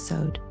an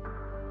episode.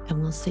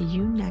 And we'll see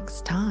you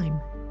next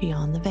time,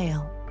 Beyond the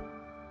Veil.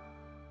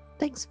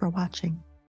 Thanks for watching.